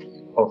some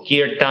or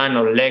kirtan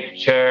or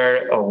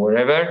lecture or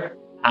whatever,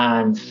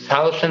 and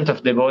thousands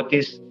of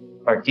devotees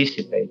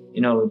participate.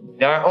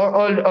 There are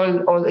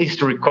all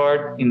is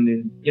recorded in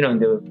the in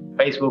the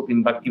Facebook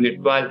in Bhakti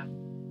Virtual,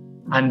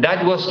 and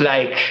that was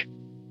like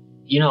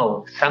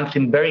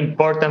something very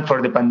important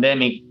for the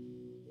pandemic.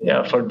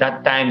 For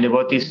that time,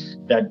 devotees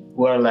that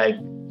were like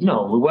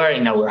we were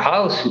in our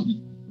house.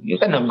 You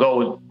cannot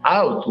go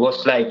out. It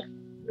was like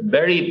a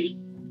very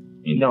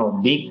big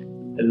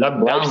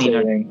lockdown in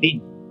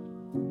Argentina.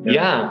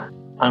 Yeah,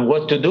 and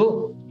what to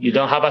do? You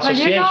don't have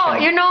association.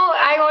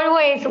 I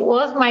always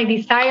was my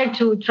desire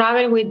to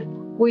travel with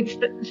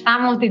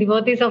some of the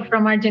devotees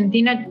from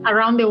Argentina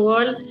around the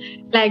world,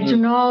 like to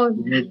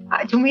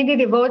meet the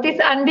devotees,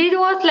 and this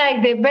was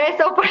like the best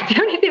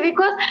opportunity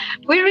because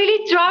we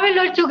really traveled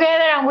all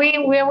together, and we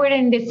were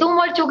in the Zoom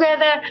all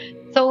together,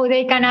 so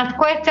they can ask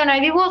questions,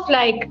 and it was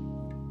like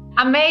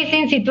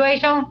amazing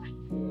situation.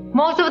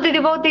 Most of the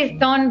devotees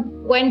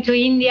don't go to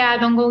India,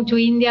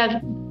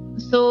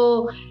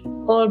 so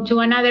or to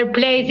another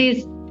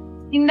places.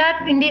 In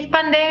this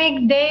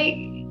pandemic,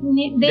 they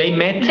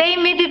met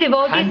the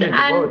devotees,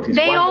 and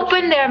they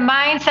opened their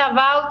minds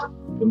about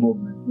the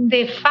movement,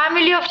 the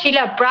family of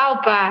Srila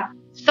Prabhupada.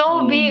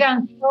 So big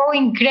and so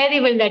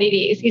incredible that it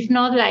is. It's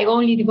not like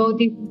only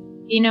devotees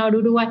in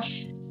Uruguay.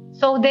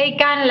 So they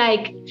can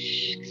like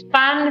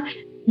expand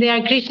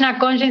their Krishna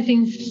conscience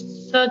in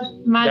such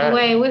much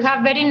way. We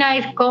have very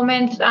nice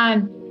comments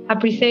and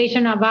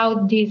appreciation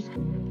about this.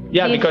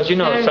 Yeah, because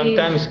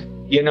sometimes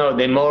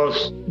the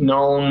most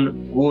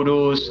known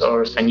gurus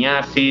or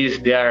sannyasis,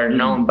 they are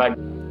known, but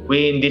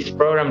we in this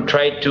program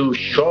try to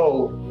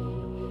show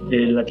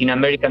the Latin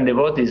American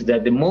devotees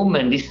that the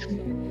movement is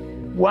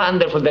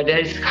wonderful, that there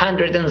is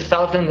hundreds and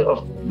thousands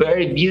of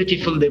very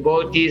beautiful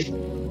devotees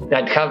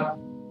that have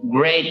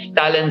great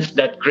talents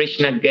that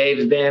Krishna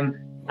gave them,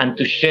 and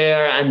to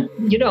share, and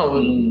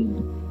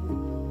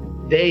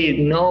they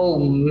know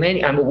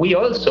many, and we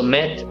also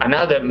met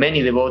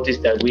many devotees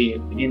that we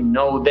didn't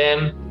know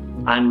them,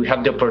 and we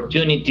have the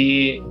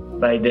opportunity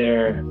by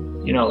their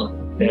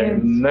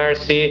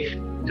mercy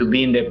to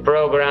be in the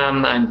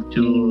program and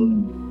to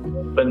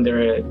open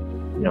their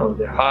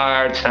their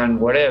hearts and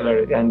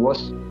whatever, and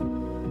was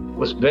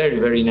very,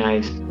 very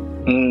nice.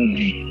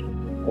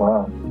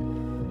 Wow,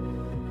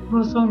 it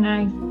was so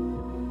nice.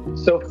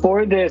 So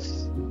for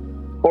this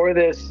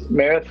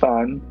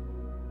marathon,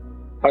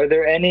 are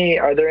there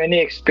any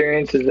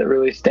experiences that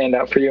really stand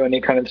out for you?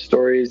 Any kind of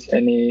stories?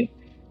 Any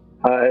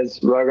as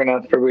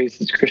Raghunath Prabhu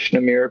says,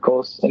 Krishna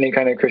miracles? Any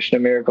kind of Krishna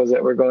miracles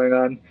that were going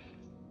on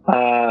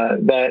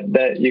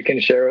that you can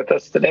share with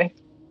us today?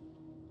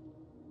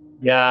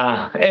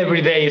 Yeah,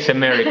 every day is a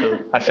miracle.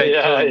 As I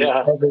told you,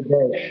 every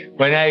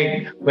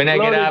day. When I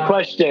get up,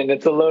 question.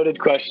 It's a loaded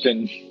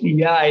question.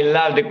 Yeah, I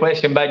love the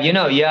question, but we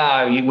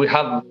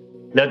have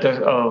lots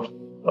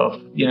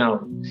of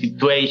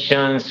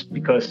situations,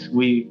 because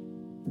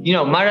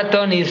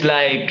marathon is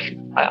like,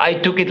 I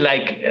took it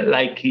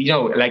like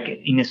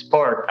in a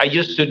sport. I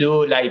used to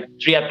do like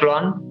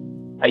triathlon.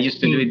 I used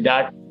to do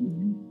that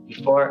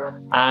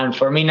before, and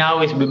for me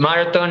now is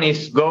marathon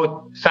is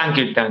go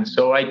Sankirtan.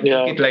 So I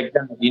took it like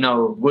that,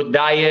 good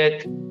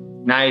diet,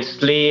 nice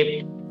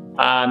sleep,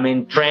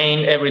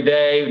 train every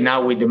day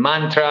now with the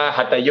mantra,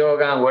 hatha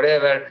yoga, and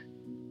whatever.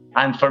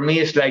 And for me,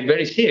 it's like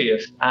very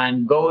serious,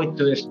 and go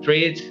to the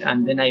streets.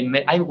 And then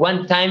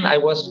one time I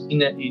was in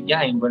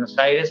Buenos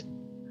Aires,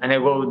 and I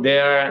go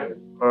there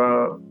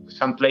for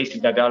some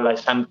places that are like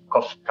some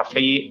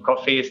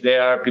coffees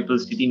there, people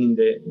sitting in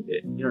the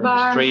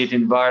street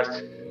in bars.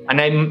 And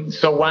I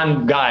saw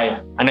one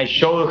guy, and I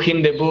showed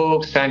him the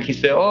books, and he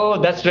said, "Oh,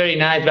 that's very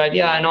nice, but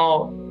I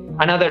know,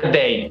 another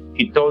day."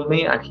 He told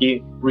me, and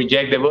he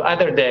rejected the book.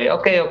 Other day,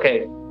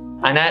 okay.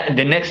 And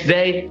the next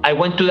day, I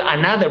went to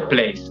another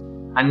place,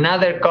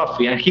 another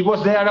coffee, and he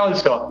was there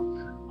also.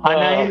 And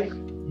I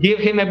gave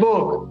him a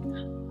book,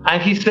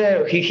 and he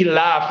said, he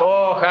laughed.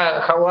 "Oh,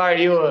 how are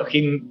you?"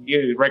 He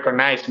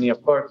recognized me,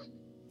 of course.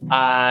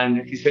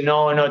 And he said,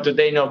 no,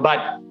 today no,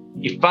 but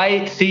if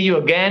I see you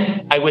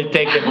again, I will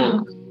take the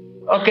book.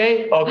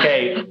 Okay,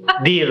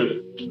 deal.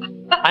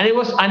 And it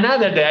was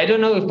another day. I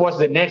don't know if it was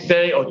the next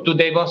day or 2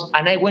 days,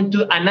 and I went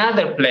to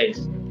another place.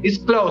 It's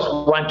close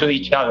one to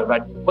each other,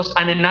 but it was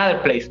another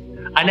place.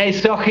 And I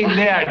saw him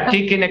there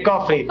taking a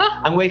coffee.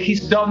 And when he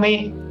saw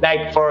me,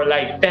 for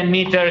 10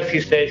 meters, he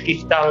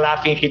started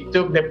laughing. He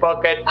took the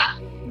pocket,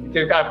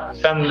 took up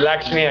some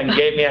Lakshmi and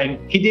gave me, and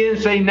he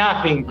didn't say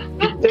nothing.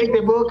 He took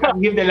the book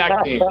and gave the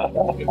Lakshmi.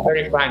 It's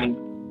very funny.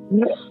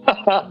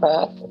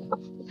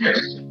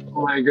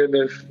 Oh my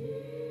goodness.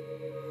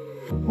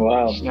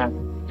 Wow.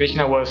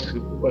 Krishna was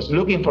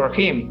looking for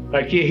him,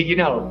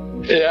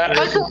 Yeah.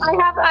 Also,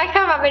 I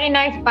have a very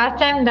nice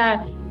pastime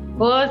that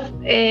was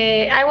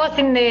I was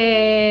in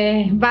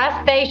the bus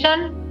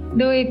station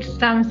doing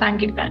some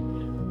Sankirtan.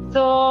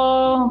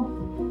 So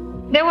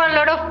there were a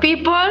lot of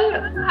people,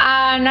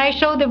 and I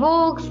showed the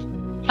books.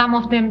 Some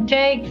of them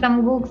take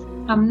some books,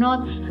 some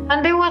not.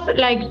 And there was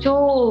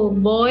 2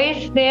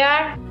 boys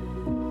there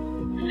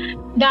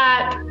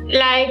that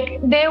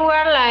they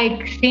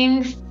were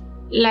seems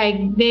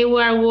like they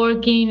were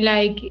working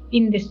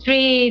in the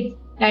streets,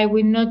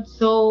 with not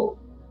so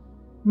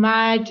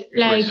much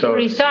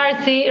resource.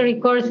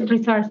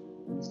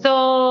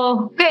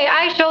 So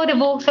I show the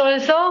books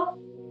also,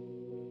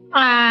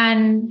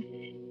 and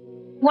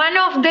one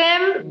of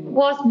them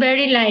was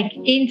very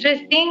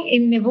interesting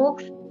in the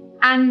books,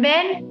 and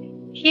then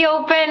he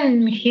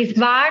opened his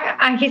bag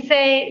and he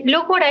said,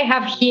 "Look what I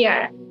have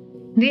here.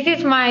 This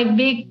is my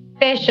big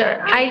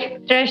treasure. I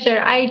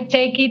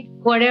take it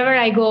wherever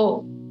I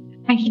go."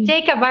 And he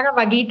take a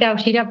Bhagavad Gita of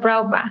Srila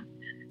Prabhupada.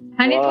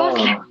 And it was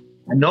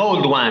an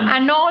old one.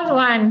 An old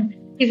one.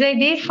 He said,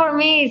 "This for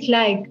me is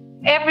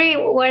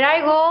everywhere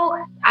I go,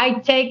 I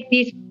take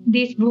this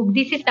book.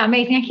 This is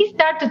amazing." And he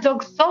started to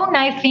talk so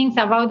nice things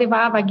about the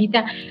Bhagavad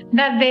Gita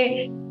that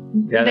the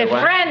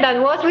friend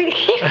that was with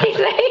him, he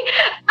said,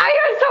 "I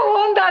also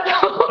want that."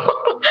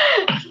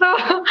 So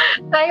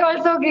I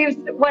also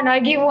I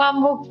give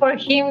one book for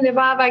him, the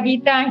Bhagavad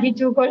Gita, and he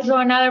took also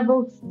another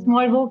book,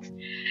 small books.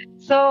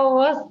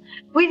 So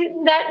with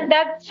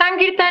that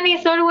Sankirtan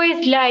is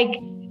always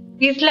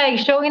it's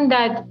showing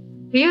that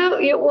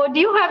you what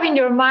you have in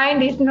your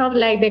mind is not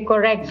the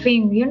correct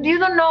thing. You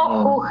don't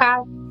know who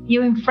has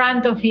you in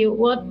front of you,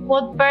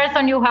 what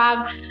person you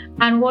have,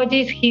 and what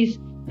is his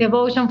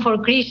devotion for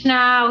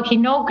Krishna, or he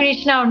know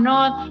Krishna or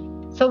not.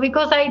 So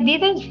because I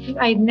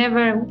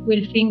never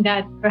will think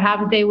that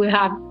perhaps they will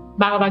have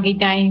Bhagavad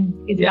Gita in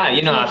his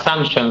bag.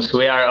 Assumptions.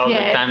 We are all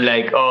the time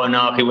oh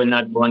no, he will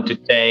not want to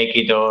take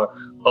it, or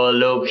oh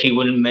look, he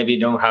will maybe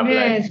don't have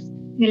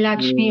the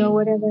Lakshmi or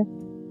whatever.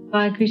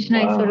 But Krishna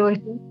is always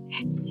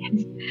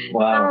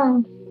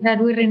wow. That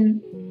we read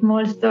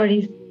small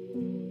stories.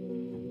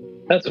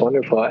 That's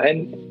wonderful.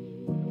 And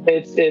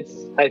it's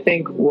I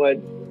think what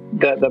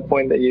the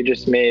point that you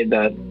just made,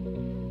 that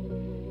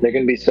there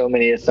can be so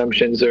many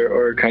assumptions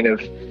or kind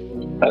of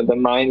the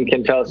mind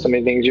can tell so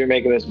many things. You're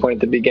making this point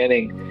at the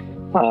beginning,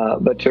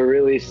 but to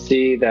really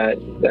see that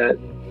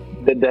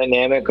the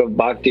dynamic of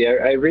bhakti.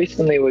 I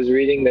recently was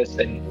reading this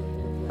and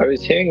I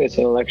was hearing this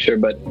in a lecture,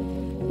 but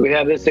we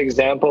have this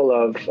example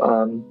of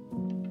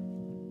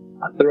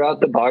throughout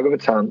the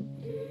Bhagavatam,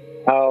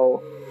 how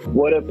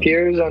what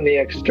appears on the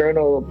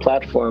external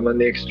platform, on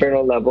the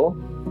external level,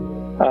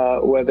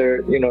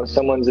 whether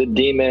someone's a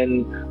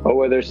demon or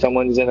whether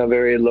someone's in a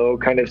very low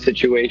kind of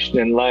situation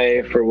in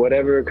life, or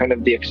whatever kind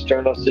of the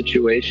external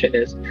situation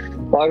is,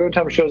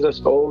 Bhagavatam shows us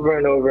over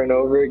and over and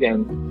over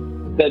again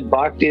that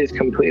bhakti is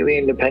completely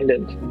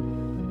independent,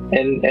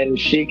 and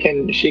she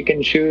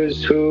can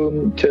choose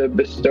whom to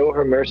bestow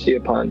her mercy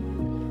upon.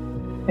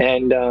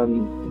 And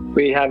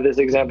we have this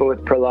example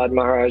with Prahlad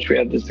Maharaj, we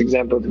have this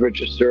example with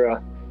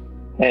Vritrasura,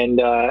 and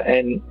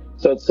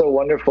so it's so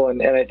wonderful,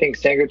 and I think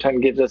Sankirtan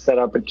gives us that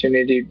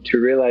opportunity to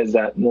realize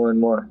that more and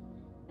more,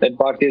 that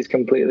bhakti is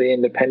completely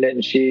independent,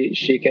 and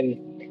she can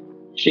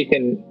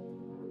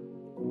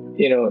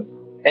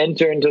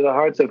enter into the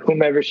hearts of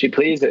whomever she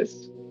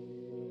pleases,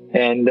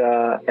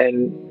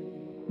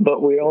 but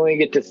we only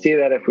get to see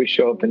that if we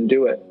show up and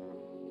do it.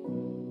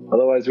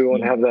 Otherwise, we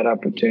won't have that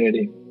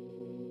opportunity.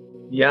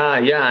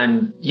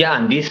 And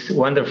this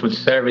wonderful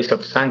service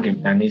of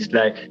Sankirtan is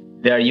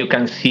there you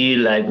can see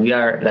we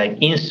are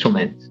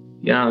instruments.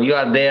 You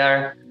are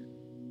there.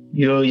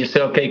 You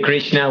say, "Okay,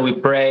 Krishna, we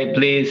pray.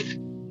 Please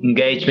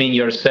engage me in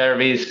your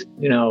service.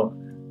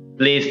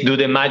 Please do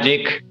the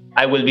magic.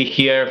 I will be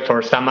here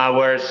for some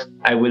hours.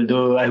 I will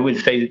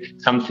say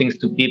some things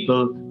to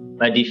people.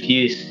 But if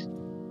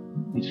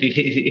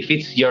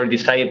it's your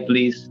desire,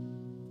 please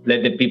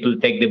let the people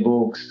take the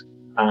books.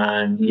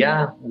 And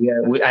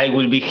I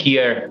will be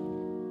here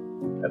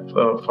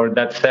for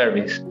that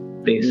service.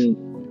 Please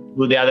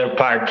do the other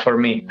part for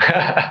me."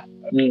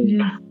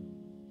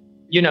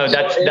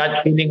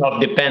 That feeling of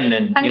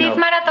dependent. And this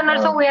marathon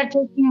also, we are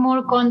taking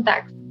more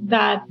contacts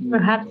that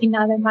perhaps in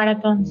other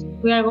marathons.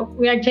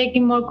 We are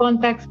taking more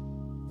contacts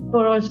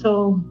for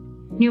also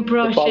new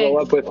projects. To follow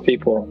up with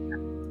people.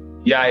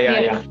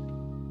 Yes.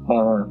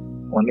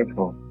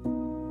 Wonderful.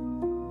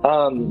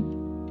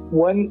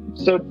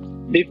 So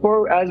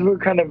before, as we're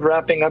kind of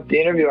wrapping up the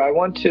interview,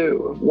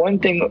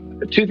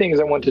 two things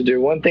I want to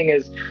do. One thing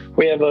is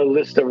we have a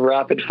list of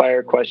rapid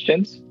fire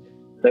questions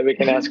that we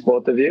can ask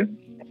both of you.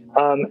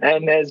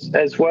 And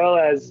as well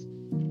as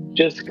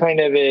just kind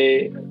of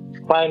a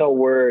final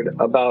word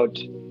about,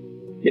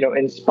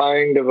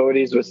 inspiring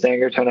devotees with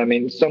Sankirtan. I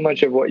mean, so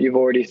much of what you've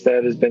already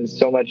said has been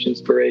so much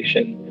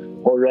inspiration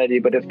already,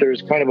 but if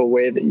there's kind of a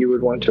way that you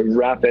would want to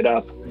wrap it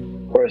up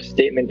or a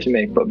statement to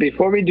make. But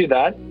before we do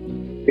that,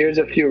 here's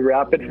a few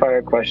rapid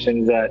fire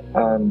questions that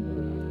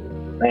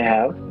I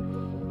have.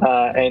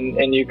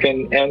 And you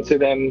can answer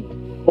them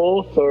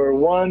both or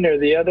one or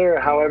the other,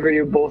 however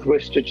you both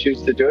wish to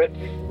choose to do it.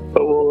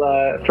 But we'll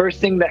first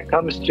thing that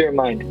comes to your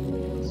mind.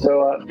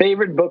 So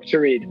favorite book to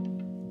read?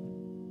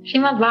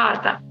 Srimad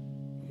Bhagavatam.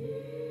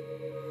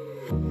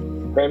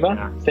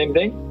 Prema, same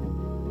thing?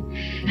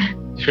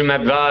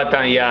 Srimad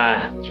Bhagavatam,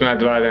 yeah. Srimad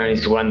Bhagavatam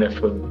is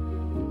wonderful.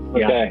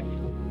 Yeah. Okay.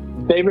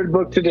 Favorite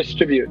book to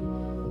distribute?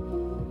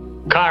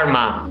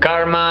 Karma,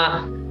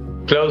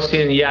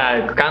 closing,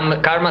 yeah.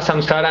 Karma,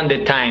 Samsara, and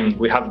the Time.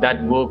 We have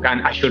that book,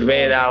 and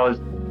Ashurveda,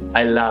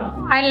 I love.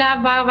 I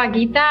love Bhagavad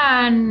Gita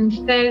and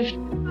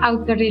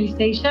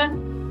self-auto-realization.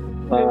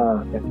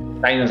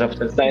 Science of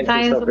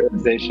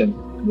self-realization.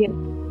 Yes.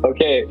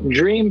 Okay,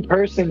 dream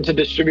person to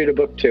distribute a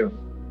book to?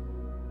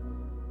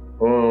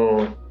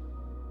 Oh,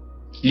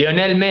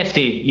 Lionel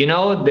Messi, the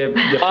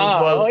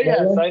football player?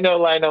 Yes, I know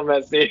Lionel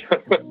Messi.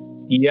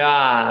 Yeah,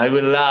 I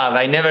will love.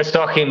 I never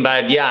saw him,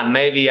 but yeah,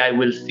 maybe I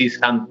will see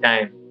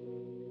sometime.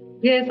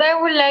 Yes, I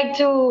would like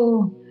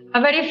to,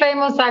 a very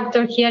famous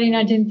actor here in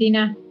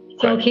Argentina,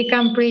 so he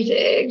can preach.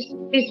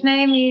 His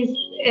name is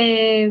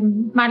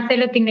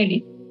Marcelo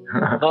Tinelli.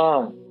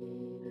 Oh,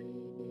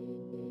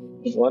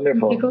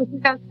 wonderful. Because he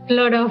has a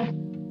lot of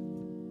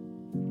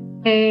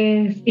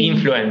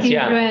influence,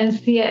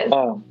 yes.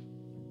 Oh.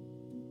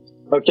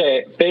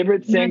 Okay,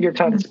 favorite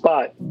Sankirtan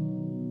spot?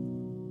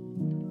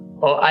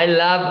 Oh, I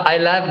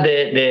love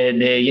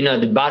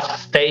the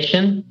bus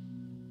station,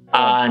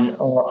 and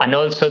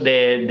also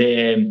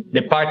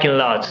the parking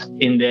lots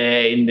in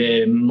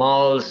the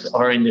malls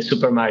or in the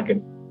supermarket.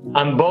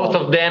 And both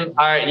of them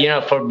are,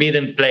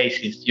 forbidden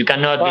places. You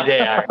cannot be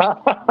there.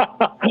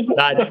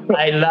 But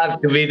I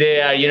love to be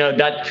there.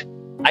 That,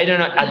 I don't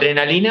know,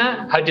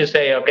 adrenalina? How do you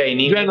say? Okay, in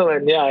English.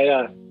 Adrenaline,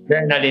 yeah.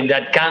 Adrenaline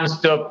that comes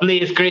to,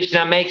 please,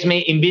 Krishna makes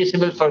me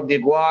invisible for the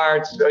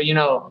guards. Or,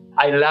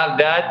 I love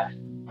that.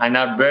 And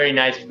are very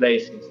nice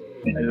places.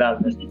 I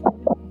love them.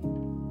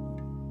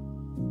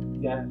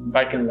 Yeah,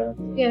 parking lots.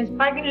 Yes,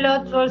 parking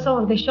lots also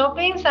of the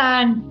shoppings,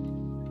 and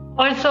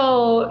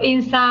also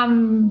in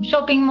some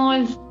shopping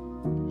malls.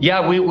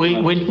 Yeah, we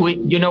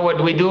you know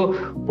what we do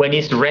when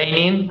it's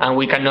raining and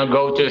we cannot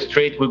go to the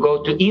street, we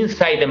go to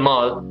inside the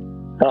mall,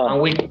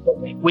 and we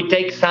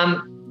take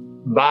some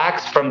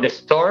bags from the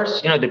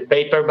stores, the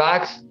paper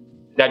bags,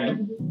 that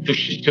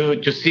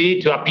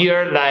to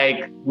appear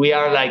like we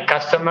are like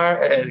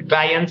customer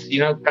clients,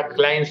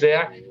 clients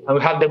there, and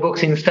we have the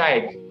books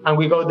inside, and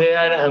we go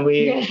there and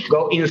we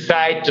go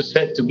inside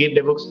to give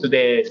the books to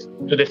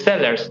the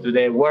sellers, to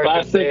the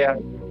workers there.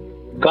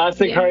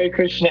 Classic Hare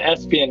Krishna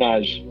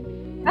espionage.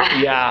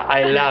 Yeah,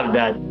 I love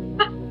that.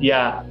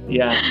 Yeah.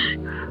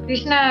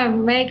 Krishna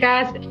make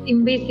us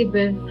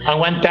invisible. And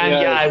one time,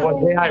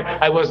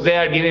 I was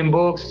there giving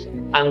books,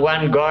 and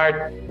one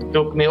guard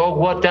took me. Oh,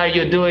 what are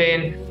you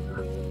doing?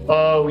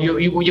 Oh,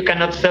 you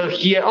cannot sell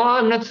here. Oh,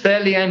 I'm not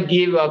selling. I'm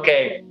giving.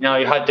 Okay, no,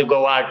 you have to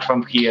go out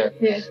from here.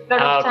 Yes.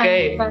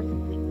 Okay.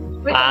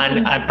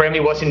 And Premi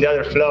was in the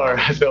other floor,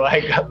 so I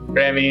got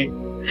Premi.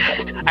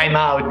 I'm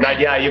out, but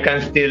yeah, you can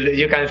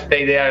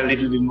stay there a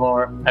little bit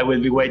more. I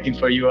will be waiting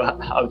for you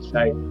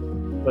outside.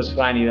 It was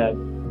funny that.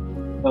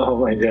 Oh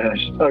my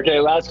gosh. Okay,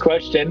 last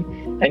question,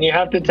 and you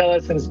have to tell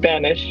us in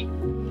Spanish.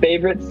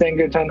 Favorite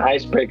Sankirtan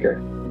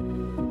icebreaker?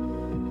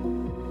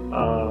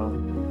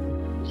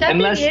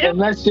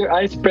 Unless your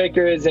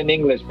icebreaker is in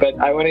English, but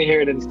I want to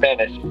hear it in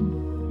Spanish.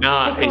 No,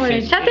 Ya te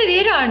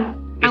dieron,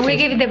 and we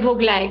give the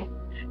book like.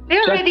 They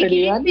already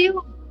gave it to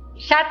you.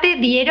 Ya te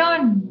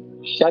dieron.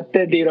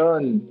 Shate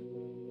diron.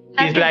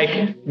 It's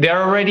like they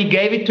already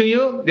gave it to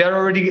you. They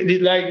already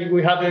like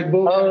we have a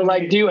book. Oh,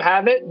 like do you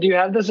have it? Do you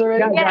have this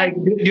already? Yeah. Like,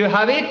 do you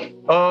have it?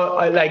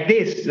 Or like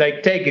this?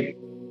 Like take it.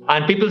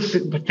 And people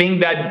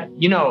think that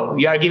you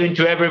are giving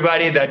to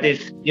everybody that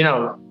is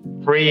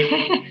free.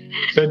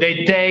 So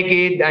they take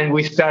it, and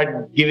we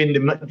start telling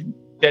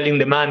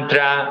the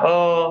mantra.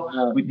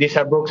 These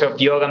are books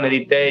of yoga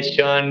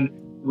meditation.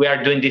 We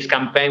are doing this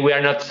campaign. We are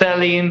not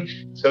selling,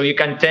 so you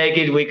can take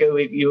it.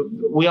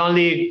 We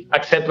only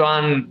accept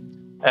one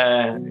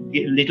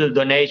little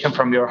donation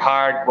from your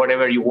heart,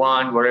 whatever you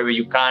want, whatever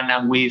you can,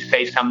 and we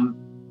say some,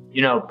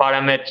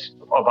 parameters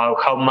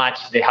about how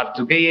much they have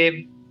to give,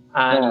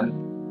 and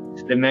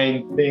it's the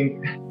main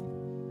thing.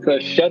 So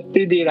shate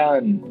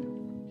diran.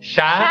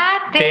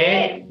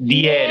 Shate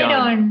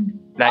dieron.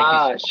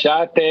 Like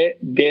shate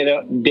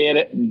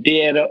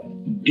dieron.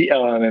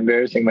 Oh, I'm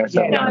embarrassing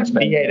myself.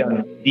 Dieron.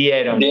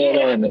 Yeah.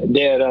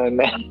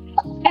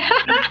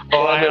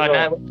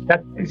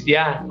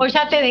 O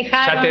ya te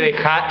dejaron.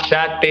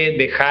 Ya te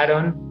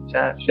dejaron.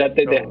 Ya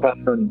te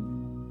dejaron.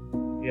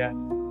 Yeah.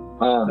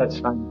 That's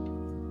fun.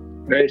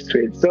 Very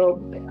sweet. So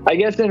I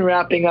guess in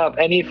wrapping up,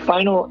 any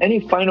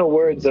final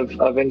words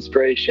of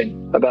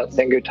inspiration about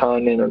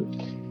Sankirtan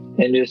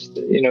and just,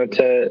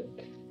 to,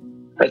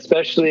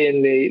 especially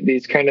in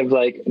these kind of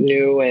like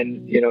new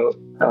and,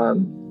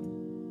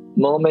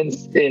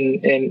 moments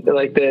in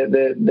like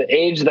the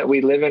age that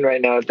we live in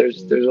right now,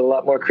 there's a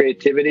lot more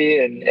creativity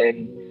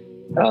and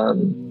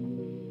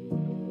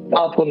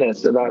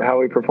thoughtfulness about how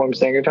we perform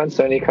Sankirtan.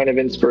 So any kind of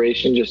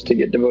inspiration just to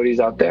get devotees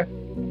out there?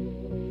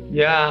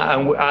 Yeah,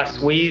 and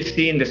as we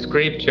see in the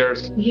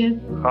scriptures,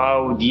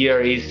 how dear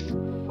is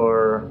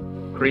for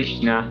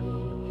Krishna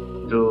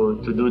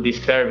to do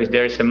this service.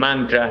 There is a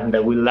mantra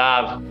that we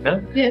love.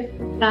 Yes.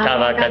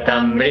 Tava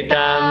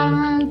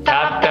katamritam,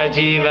 tapta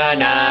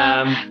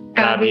jivanam,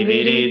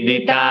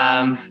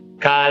 kaviviridditam,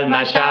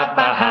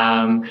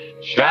 kalmashapaham,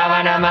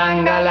 shravana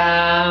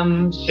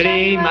mangalam,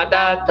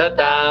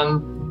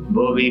 srimatatam,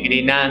 bhuvi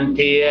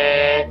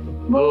grinantiye,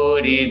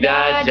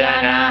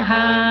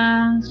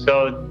 buridajanaha. So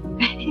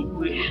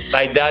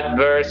by that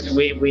verse,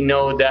 we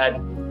know that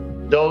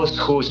those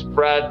who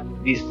spread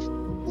this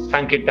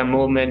Sankirtan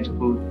movement,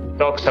 who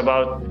talks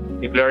about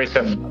the glories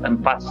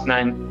and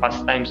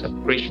pastimes of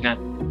Krishna,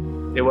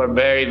 they were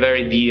very,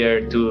 very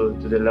dear to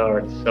the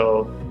Lord.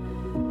 So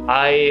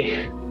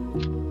I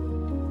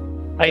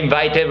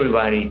invite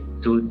everybody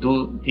to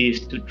do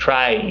this, to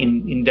try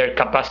in their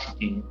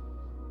capacity.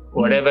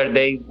 Wherever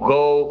they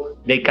go,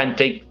 they can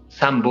take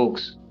some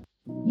books.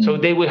 So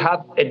they will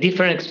have a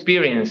different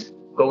experience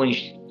going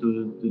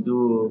to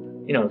do,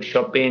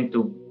 shopping,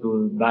 to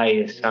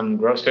buy some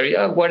grocery,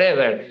 or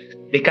whatever.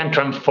 They can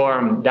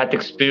transform that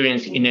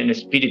experience in a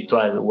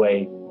spiritual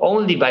way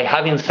only by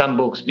having some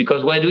books.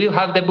 Because when you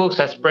have the books,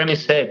 as Premi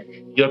said,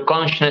 your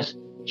conscience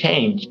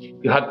change.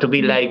 You have to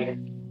be like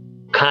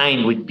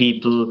kind with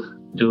people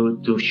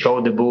to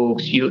show the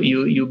books.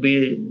 You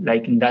be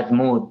like in that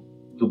mood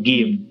to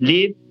give,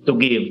 live to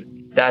give.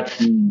 That's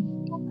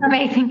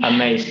amazing.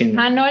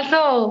 And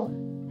also,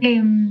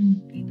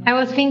 I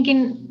was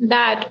thinking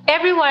that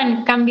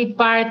everyone can be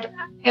part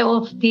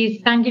of this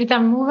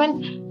Sankirtan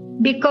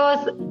movement,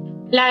 because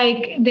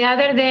like the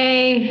other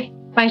day,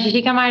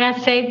 Shishika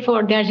Maharaj said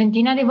for the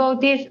Argentina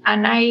devotees,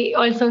 and I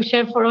also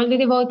share for all the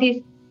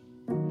devotees,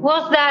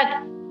 was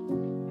that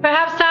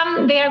perhaps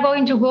some they are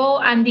going to go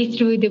and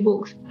distribute the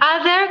books.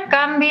 Other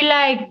can be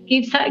like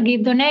give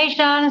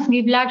donations,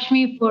 give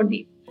Lakshmi for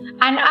this.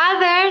 And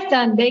others,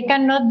 and they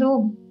cannot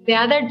do the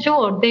other two,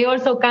 or they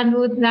also can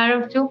do the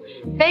other two,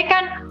 they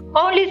can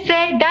only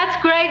say, that's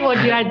great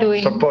what you are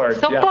doing. Support.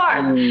 Yeah.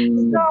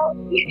 So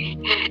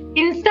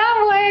in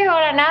some way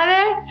or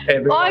another,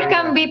 all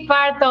can be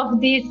part of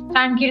this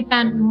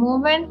Sankirtan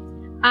movement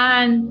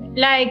and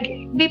like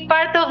be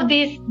part of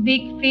this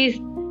big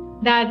feast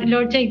that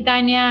Lord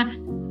Chaitanya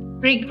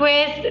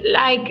requests,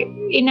 like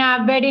in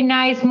a very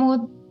nice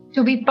mood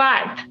to be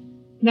part.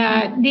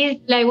 That this,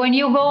 like when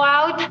you go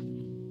out,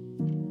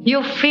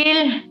 you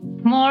feel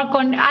more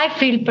I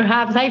feel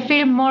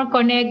more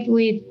connect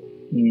with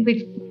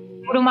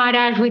Guru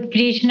Maharaj, with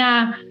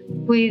Krishna,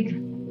 with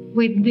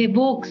the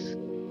books.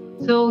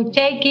 So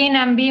taking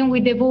and being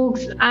with the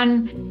books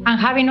and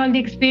having all the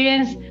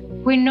experience,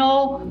 we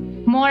know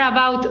more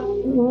about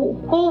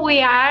who we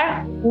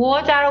are,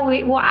 what are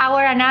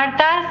our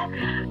anarthas,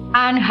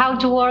 and how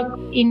to work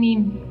in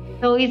him.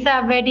 So it's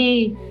a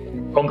very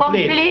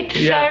complete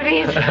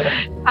service.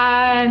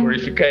 And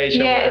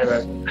purification. Yes,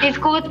 whatever. It's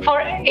good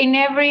for in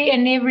every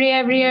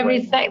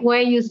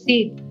way you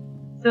see it.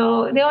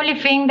 So the only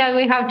thing that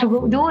we have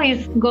to do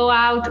is go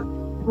out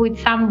with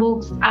some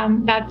books,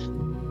 and that's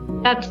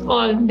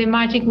all. The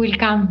magic will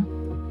come.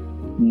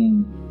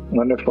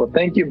 Wonderful.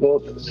 Thank you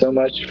both so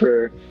much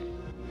for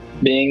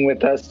being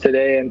with us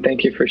today, and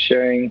thank you for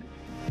sharing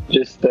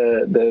just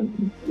the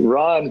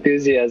raw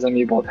enthusiasm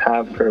you both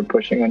have for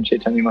pushing on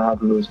Chaitanya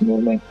Mahaprabhu's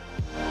movement.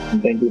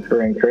 And thank you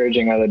for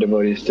encouraging other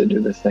devotees to do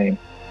the same.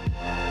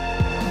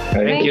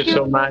 Thank you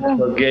so much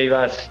for giving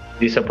us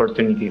this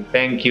opportunity.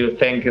 Thank you.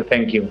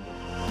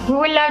 We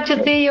would love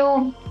to see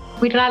you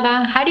with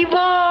Radha.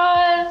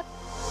 Haribol!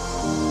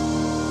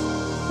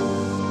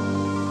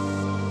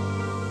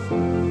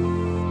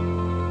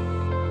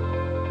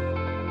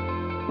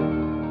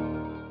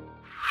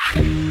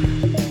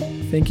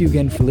 Thank you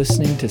again for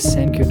listening to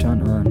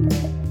Sankirtan On.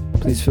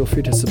 Please feel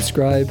free to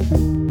subscribe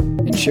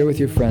and share with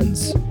your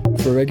friends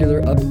for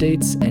regular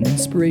updates and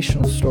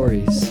inspirational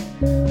stories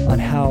on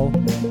how,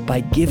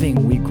 by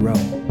giving, we grow.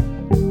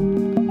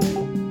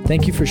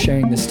 Thank you for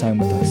sharing this time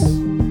with us.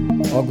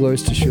 All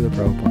glories to Srila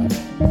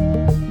Prabhupada.